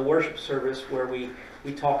part of the worship service where we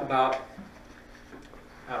talk about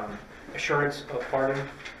assurance of pardon.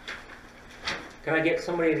 Can I get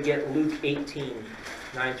somebody to get Luke 18,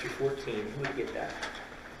 9 through 14? Who would get that?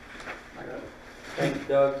 I got it. Thank you,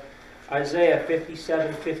 Doug. Isaiah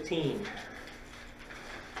 57:15.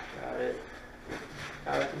 Got it.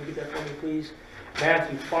 Can you get that for me, please?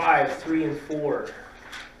 Matthew 5, 3 and 4.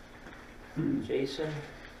 Jason.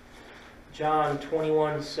 John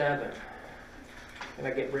 21:7. Can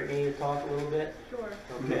I get Brittany to talk a little bit? Sure.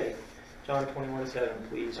 Okay. John 21:7,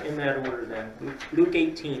 please. In that order then. Luke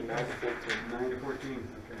 18, 9 to 14. 9 to 14,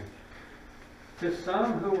 okay. To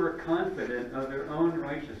some who were confident of their own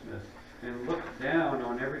righteousness and looked down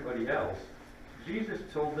on everybody else, Jesus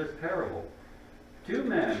told this parable. 2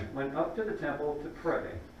 men went up to the temple to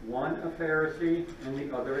pray, one a Pharisee and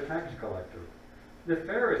the other a tax collector. The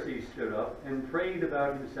Pharisee stood up and prayed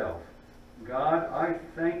about himself. God, I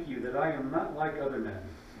thank you that I am not like other men,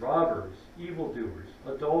 robbers, evildoers,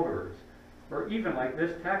 adulterers, or even like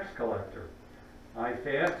this tax collector. I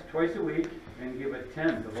fast twice a week and give a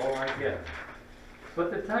tenth of all I get.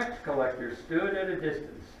 But the tax collector stood at a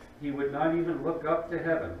distance. He would not even look up to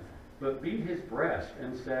heaven, but beat his breast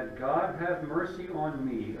and said, God, have mercy on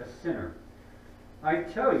me, a sinner. I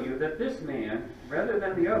tell you that this man, rather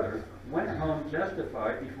than the other, went home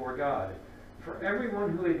justified before God. For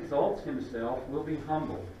everyone who exalts himself will be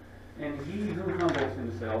humbled, and he who humbles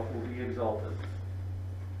himself will be exalted.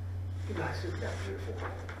 You guys, isn't that beautiful?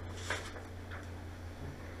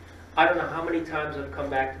 I don't know how many times I've come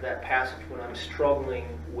back to that passage when I'm struggling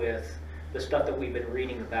with the stuff that we've been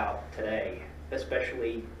reading about today.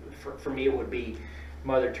 Especially, for me, it would be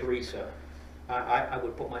Mother Teresa. I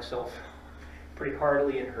would put myself pretty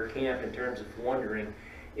hardly in her camp in terms of wondering,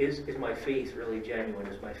 is my faith really genuine?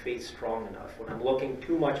 Is my faith strong enough? When I'm looking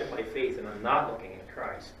too much at my faith and I'm not looking at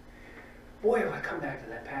Christ. Boy, have I come back to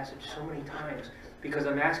that passage so many times because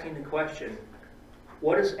I'm asking the question,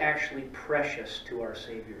 what is actually precious to our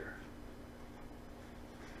Savior?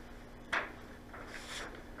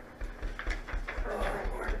 Oh,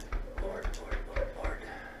 Lord.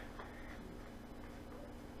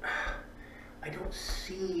 I don't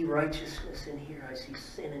see righteousness in here. I see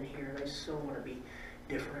sin in here, and I so want to be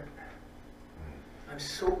different. I'm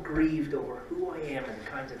so grieved over who I am and the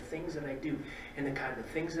kinds of things that I do and the kind of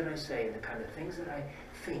things that I say and the kind of things that I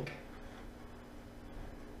think.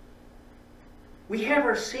 We have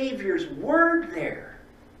our Savior's word there.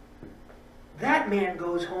 That man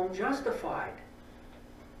goes home justified.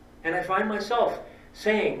 And I find myself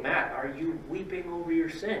saying, Matt, are you weeping over your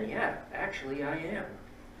sin? Yeah, actually I am.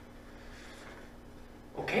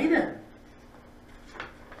 Okay then.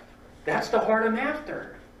 That's the heart I'm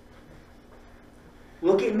after.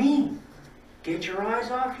 Look at me. Get your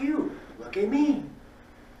eyes off you. Look at me.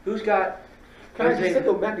 Who's got... Can I just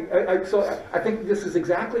go back? So I think this is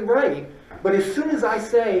exactly right. But as soon as I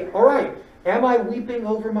say, all right, am I weeping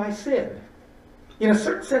over my sin? In a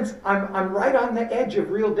certain sense, I'm right on the edge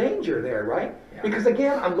of real danger there, right? Yeah. Because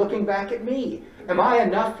again, I'm looking back at me. Am I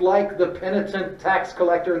enough like the penitent tax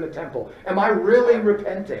collector in the temple? Am I really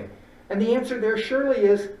repenting? And the answer there surely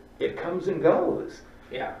is, It comes and goes.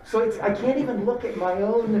 Yeah. So I can't even look at my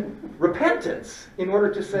own repentance in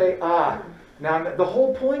order to say, now the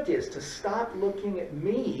whole point is to stop looking at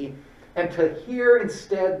me and to hear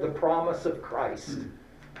instead the promise of Christ.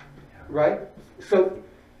 Right? So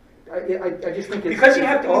I just think it's... Because you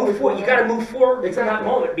have to move forward. You got to move forward Exactly. from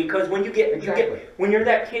that moment. Because when when you're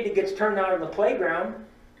that kid that gets turned out on the playground,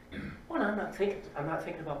 well, I'm not thinking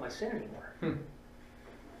about my sin anymore.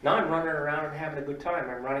 Now I'm running around and having a good time.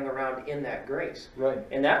 I'm running around in that grace. Right.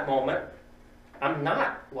 In that moment, I'm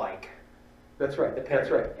not like That's right. the That's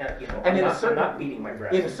right. You know, And I'm not beating my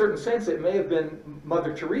breast. In a certain sense, it may have been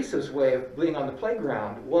Mother Teresa's way of being on the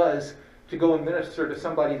playground was to go and minister to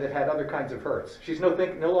somebody that had other kinds of hurts. She's no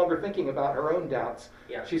longer thinking about her own doubts.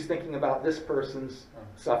 Yeah. She's thinking about this person's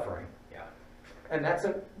suffering. Yeah. And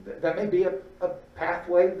that may be a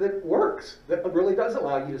pathway that works, that really does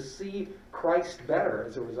allow you to see Christ better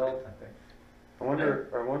as a result, I think. I wonder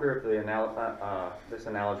if this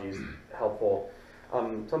analogy is helpful.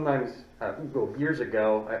 Sometimes, years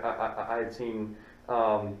ago, I had seen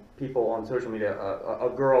people on social media, a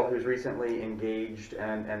girl who's recently engaged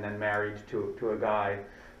and then married to a guy,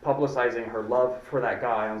 publicizing her love for that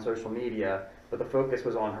guy on social media, but the focus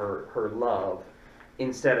was on her love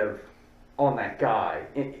instead of on that guy.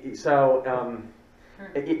 So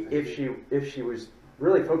if she was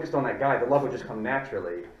really focused on that guy, the love would just come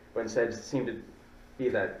naturally, but instead it seemed to be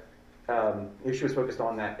that if she was focused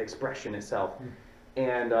on that expression itself.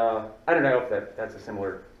 And I don't know if that's a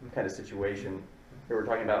similar kind of situation. We were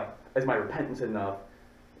talking about, is my repentance enough?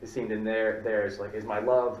 It seemed in there's like, is my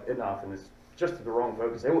love enough? And it's just the wrong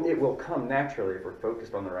focus. It will come naturally if we're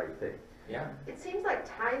focused on the right thing. Yeah. It seems like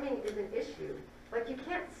timing is an issue. Like you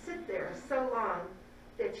can't sit there so long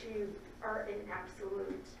that you are in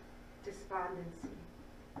absolute despondency.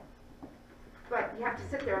 But you have to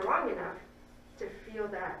sit there long enough to feel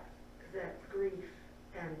that grief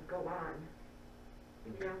and go on.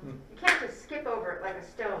 You know, you can't just skip over it like a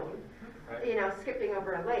stone. Right. You know, skipping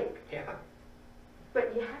over a lake. Yeah.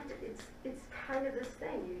 But you have to. It's kind of this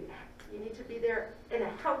thing. You need to be there in a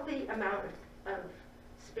healthy amount of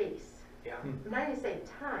space. Yeah. I'm not even saying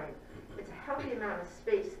time. It's a healthy amount of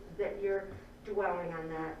space that you're dwelling on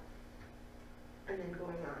that, and then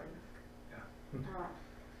going on.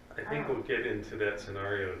 I think we'll get into that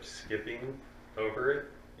scenario of skipping over it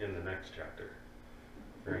in the next chapter.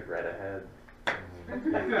 Regret ahead.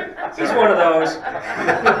 He's one of those. No,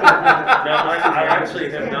 I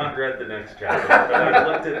actually have not read the next chapter, but I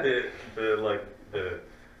looked at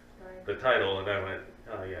the title and I went,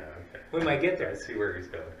 oh yeah, okay. We might get there. I see where he's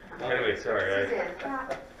going. Anyway, sorry.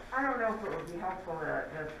 I don't know if it would be helpful to,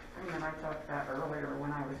 I talked about earlier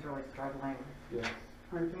when I was really struggling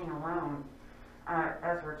with being alone.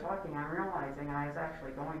 As we're talking, I'm realizing I was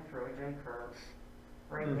actually going through a J curve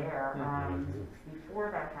right there.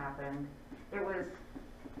 Before that happened, it was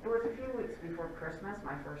a few weeks before Christmas,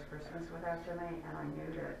 my first Christmas without Jimmy, and I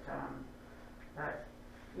knew that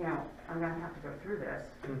you know, I'm going to have to go through this.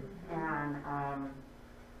 And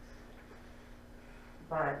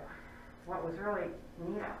but what was really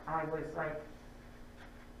neat, I was like,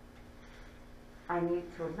 I need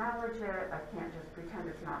to acknowledge it. I can't just pretend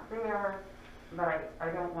it's not there, but I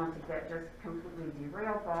don't want to get just completely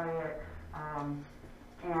derailed by it.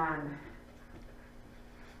 And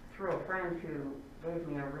through a friend who gave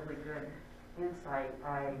me a really good insight,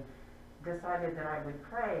 I decided that I would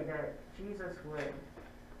pray that Jesus would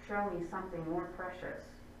show me something more precious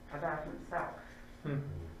about himself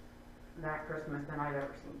that Christmas than I'd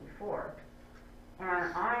ever seen before. And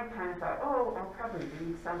I kind of thought, oh, I'll probably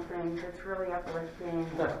read something that's really uplifting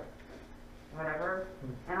or whatever.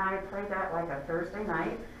 And I prayed that like a Thursday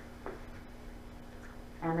night.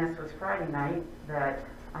 And this was Friday night that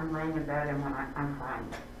I'm laying in bed and when I'm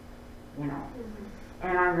crying, you know.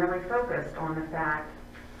 And I'm really focused on the fact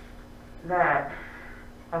that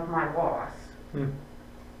of my loss. And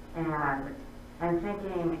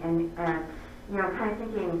thinking, and you know, kind of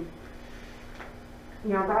thinking,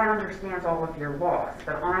 you know, God understands all of your loss,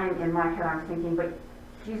 but in my head, I'm thinking, but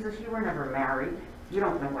Jesus, you were never married. You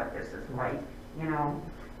don't know what this is like, you know.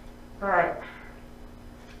 But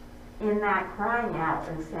in that crying out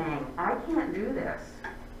and saying, I can't do this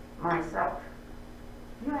myself.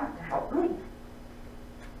 You have to help me.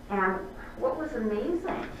 And what was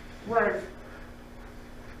amazing was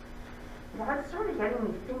God started getting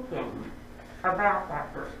me thinking about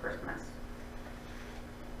that first Christmas.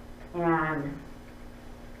 And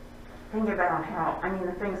thinking about how, I mean,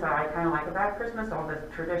 the things that I kind of like about Christmas, all the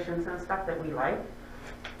traditions and stuff that we like,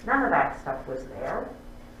 none of that stuff was there.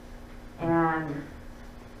 And,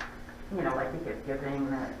 you know, like the gift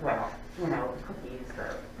giving, well, you know, cookies,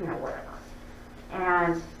 or, you know, whatever.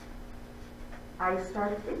 And I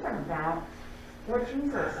started thinking about what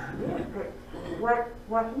Jesus did, that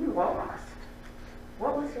what he lost.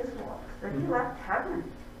 What was his loss? That he left heaven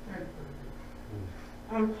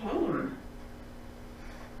and came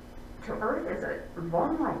to earth as a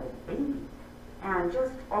born-like baby, and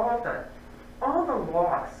just all the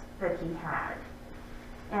loss that he had.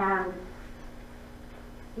 And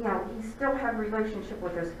you know, he still had a relationship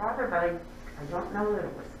with his father, but I don't know that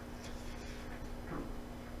it was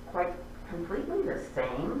quite completely the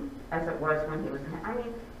same as it was when he was in, I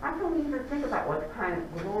mean, I don't even think about what kind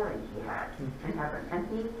of glory he had in heaven. And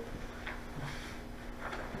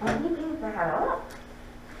he gave that up.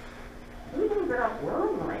 He gave it up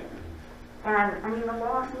willingly. And I mean, the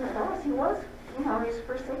loss, he was, you know, he's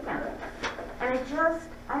forsaken. And it just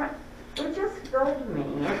filled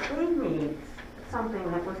me. It gave me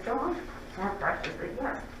something that was so precious that,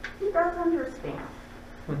 yes, he does understand.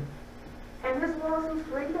 And his loss is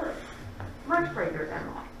greater, much greater than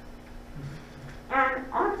mine. And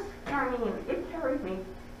honestly, I mean, it carried me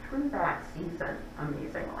through that season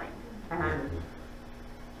amazingly. And,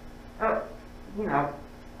 oh, you know,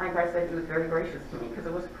 like I said, he was very gracious to me because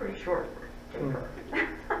it was pretty short chamber.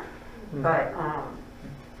 But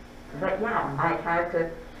yeah, I had to,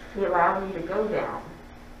 he allowed me to go down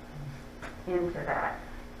into that,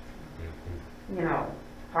 you know,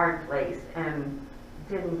 hard place, and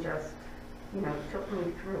didn't just, you know, took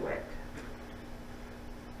me through it.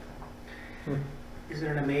 Isn't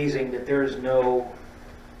it amazing that there's no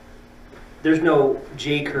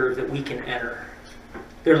J curve that we can enter?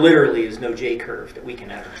 There literally is no J curve that we can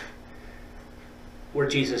enter where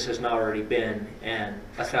Jesus has not already been, and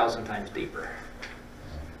 1,000 times deeper.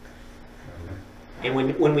 And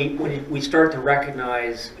when we start to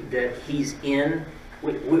recognize that he's in,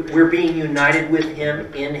 we're being united with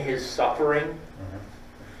him in his suffering.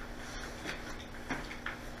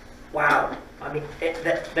 Wow. I mean,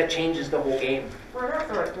 that changes the whole game. Well, that's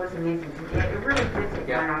what was amazing to me. It really did take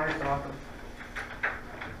my eyes off of,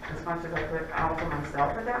 as much as I could, off of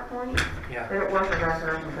myself at that point. Yeah. That it was a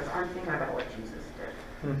resurrection, because I'm thinking about what Jesus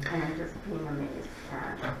did, and just being amazed.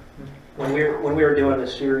 When we were doing the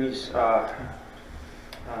series,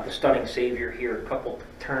 The Stunning Savior, here a couple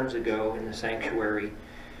terms ago in the sanctuary,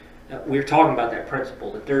 we were talking about that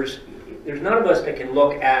principle, that there's none of us that can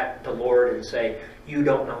look at the Lord and say, "You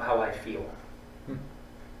don't know how I feel."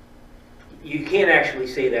 You can't actually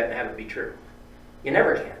say that and have it be true. You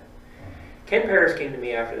never can. Ken Paris came to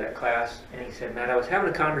me after that class, and he said, "Matt, I was having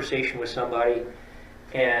a conversation with somebody,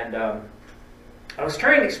 and I was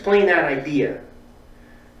trying to explain that idea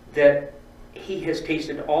that he has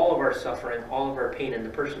tasted all of our suffering, all of our pain," and the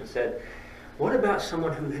person said, "What about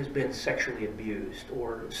someone who has been sexually abused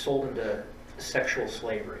or sold into sexual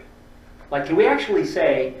slavery? Like, can we actually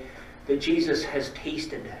say that Jesus has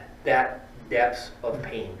tasted that depths of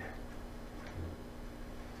pain?"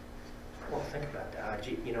 Well, think about that.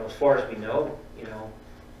 You know, as far as we know, you know,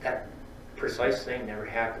 that precise thing never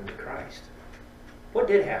happened to Christ. What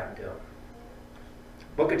did happen to him?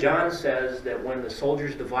 Book of John says that when the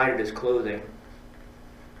soldiers divided his clothing,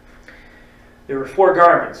 there were 4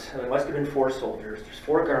 garments. There must have been 4 soldiers. There's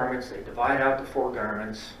 4 garments. They divide out the 4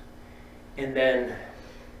 garments. And then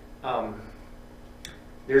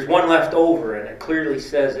there's one left over, and it clearly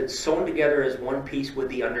says it's sewn together as one piece with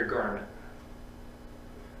the undergarment.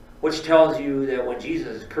 Which tells you that when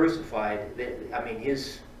Jesus is crucified,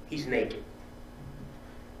 he's naked.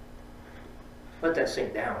 Let that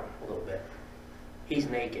sink down a little bit. He's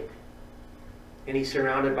naked. And he's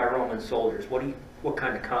surrounded by Roman soldiers. What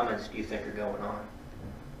kind of comments do you think are going on?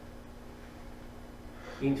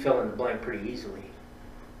 You can fill in the blank pretty easily.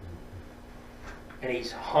 And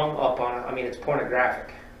he's hung up on, it's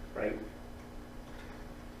pornographic, right?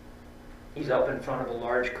 He's up in front of a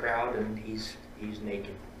large crowd and he's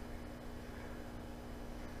naked.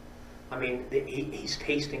 He's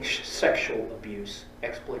tasting sexual abuse,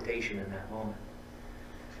 exploitation in that moment.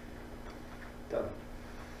 Doug?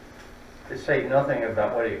 To say nothing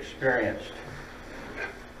about what he experienced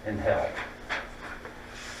in hell.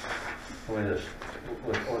 With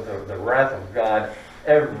the wrath of God,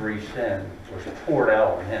 every sin was poured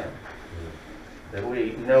out on him that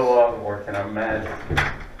we know of or can imagine,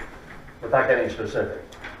 without getting specific.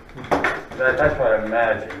 That's what I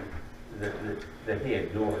imagine that he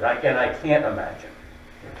endured. I can't imagine.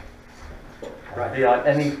 Right. Beyond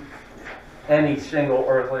any single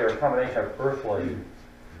earthly or combination of earthly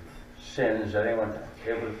sins that anyone,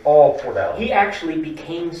 it was all poured out. He actually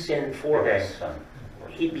became sin for us. Son.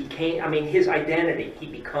 He became, his identity, he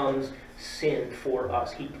becomes sin for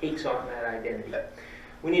us. He takes on that identity.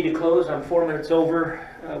 We need to close. I'm 4 minutes over.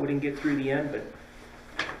 We didn't get through the end, but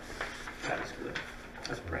that is good.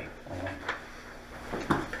 Let's pray.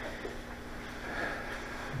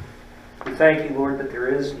 We thank you, Lord, that there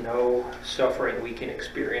is no suffering we can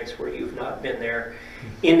experience where you've not been there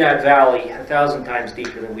in that valley 1,000 times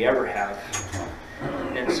deeper than we ever have.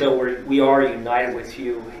 And so we are united with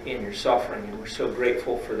you in your suffering, and we're so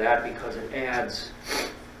grateful for that because it adds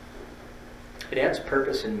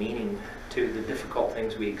purpose and meaning to the difficult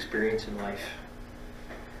things we experience in life.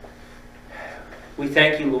 We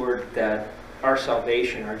thank you, Lord, that our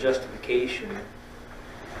salvation, our justification,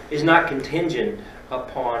 is not contingent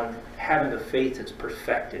upon having a faith that's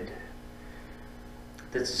perfected,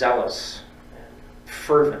 that's zealous, and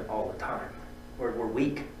fervent all the time. We're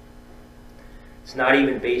weak. It's not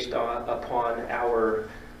even based upon our,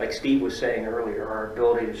 like Steve was saying earlier, our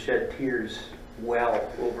ability to shed tears well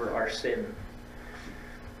over our sin.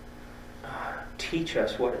 Teach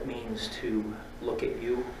us what it means to look at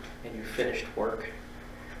you and your finished work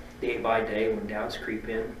day by day when doubts creep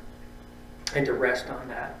in, and to rest on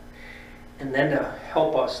that. And then to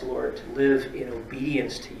help us, Lord, to live in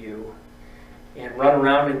obedience to you and run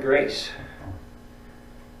around in grace.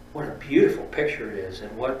 What a beautiful picture it is,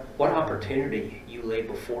 and what opportunity you lay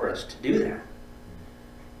before us to do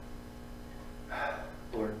that.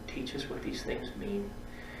 Lord, teach us what these things mean.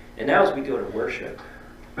 And now as we go to worship,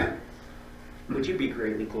 would you be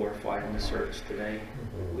greatly glorified in the service today?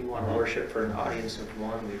 We want to worship for an audience of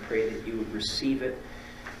one. We pray that you would receive it,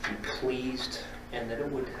 be pleased, and that it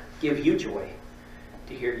would give you joy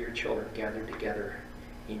to hear your children gathered together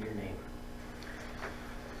in your name.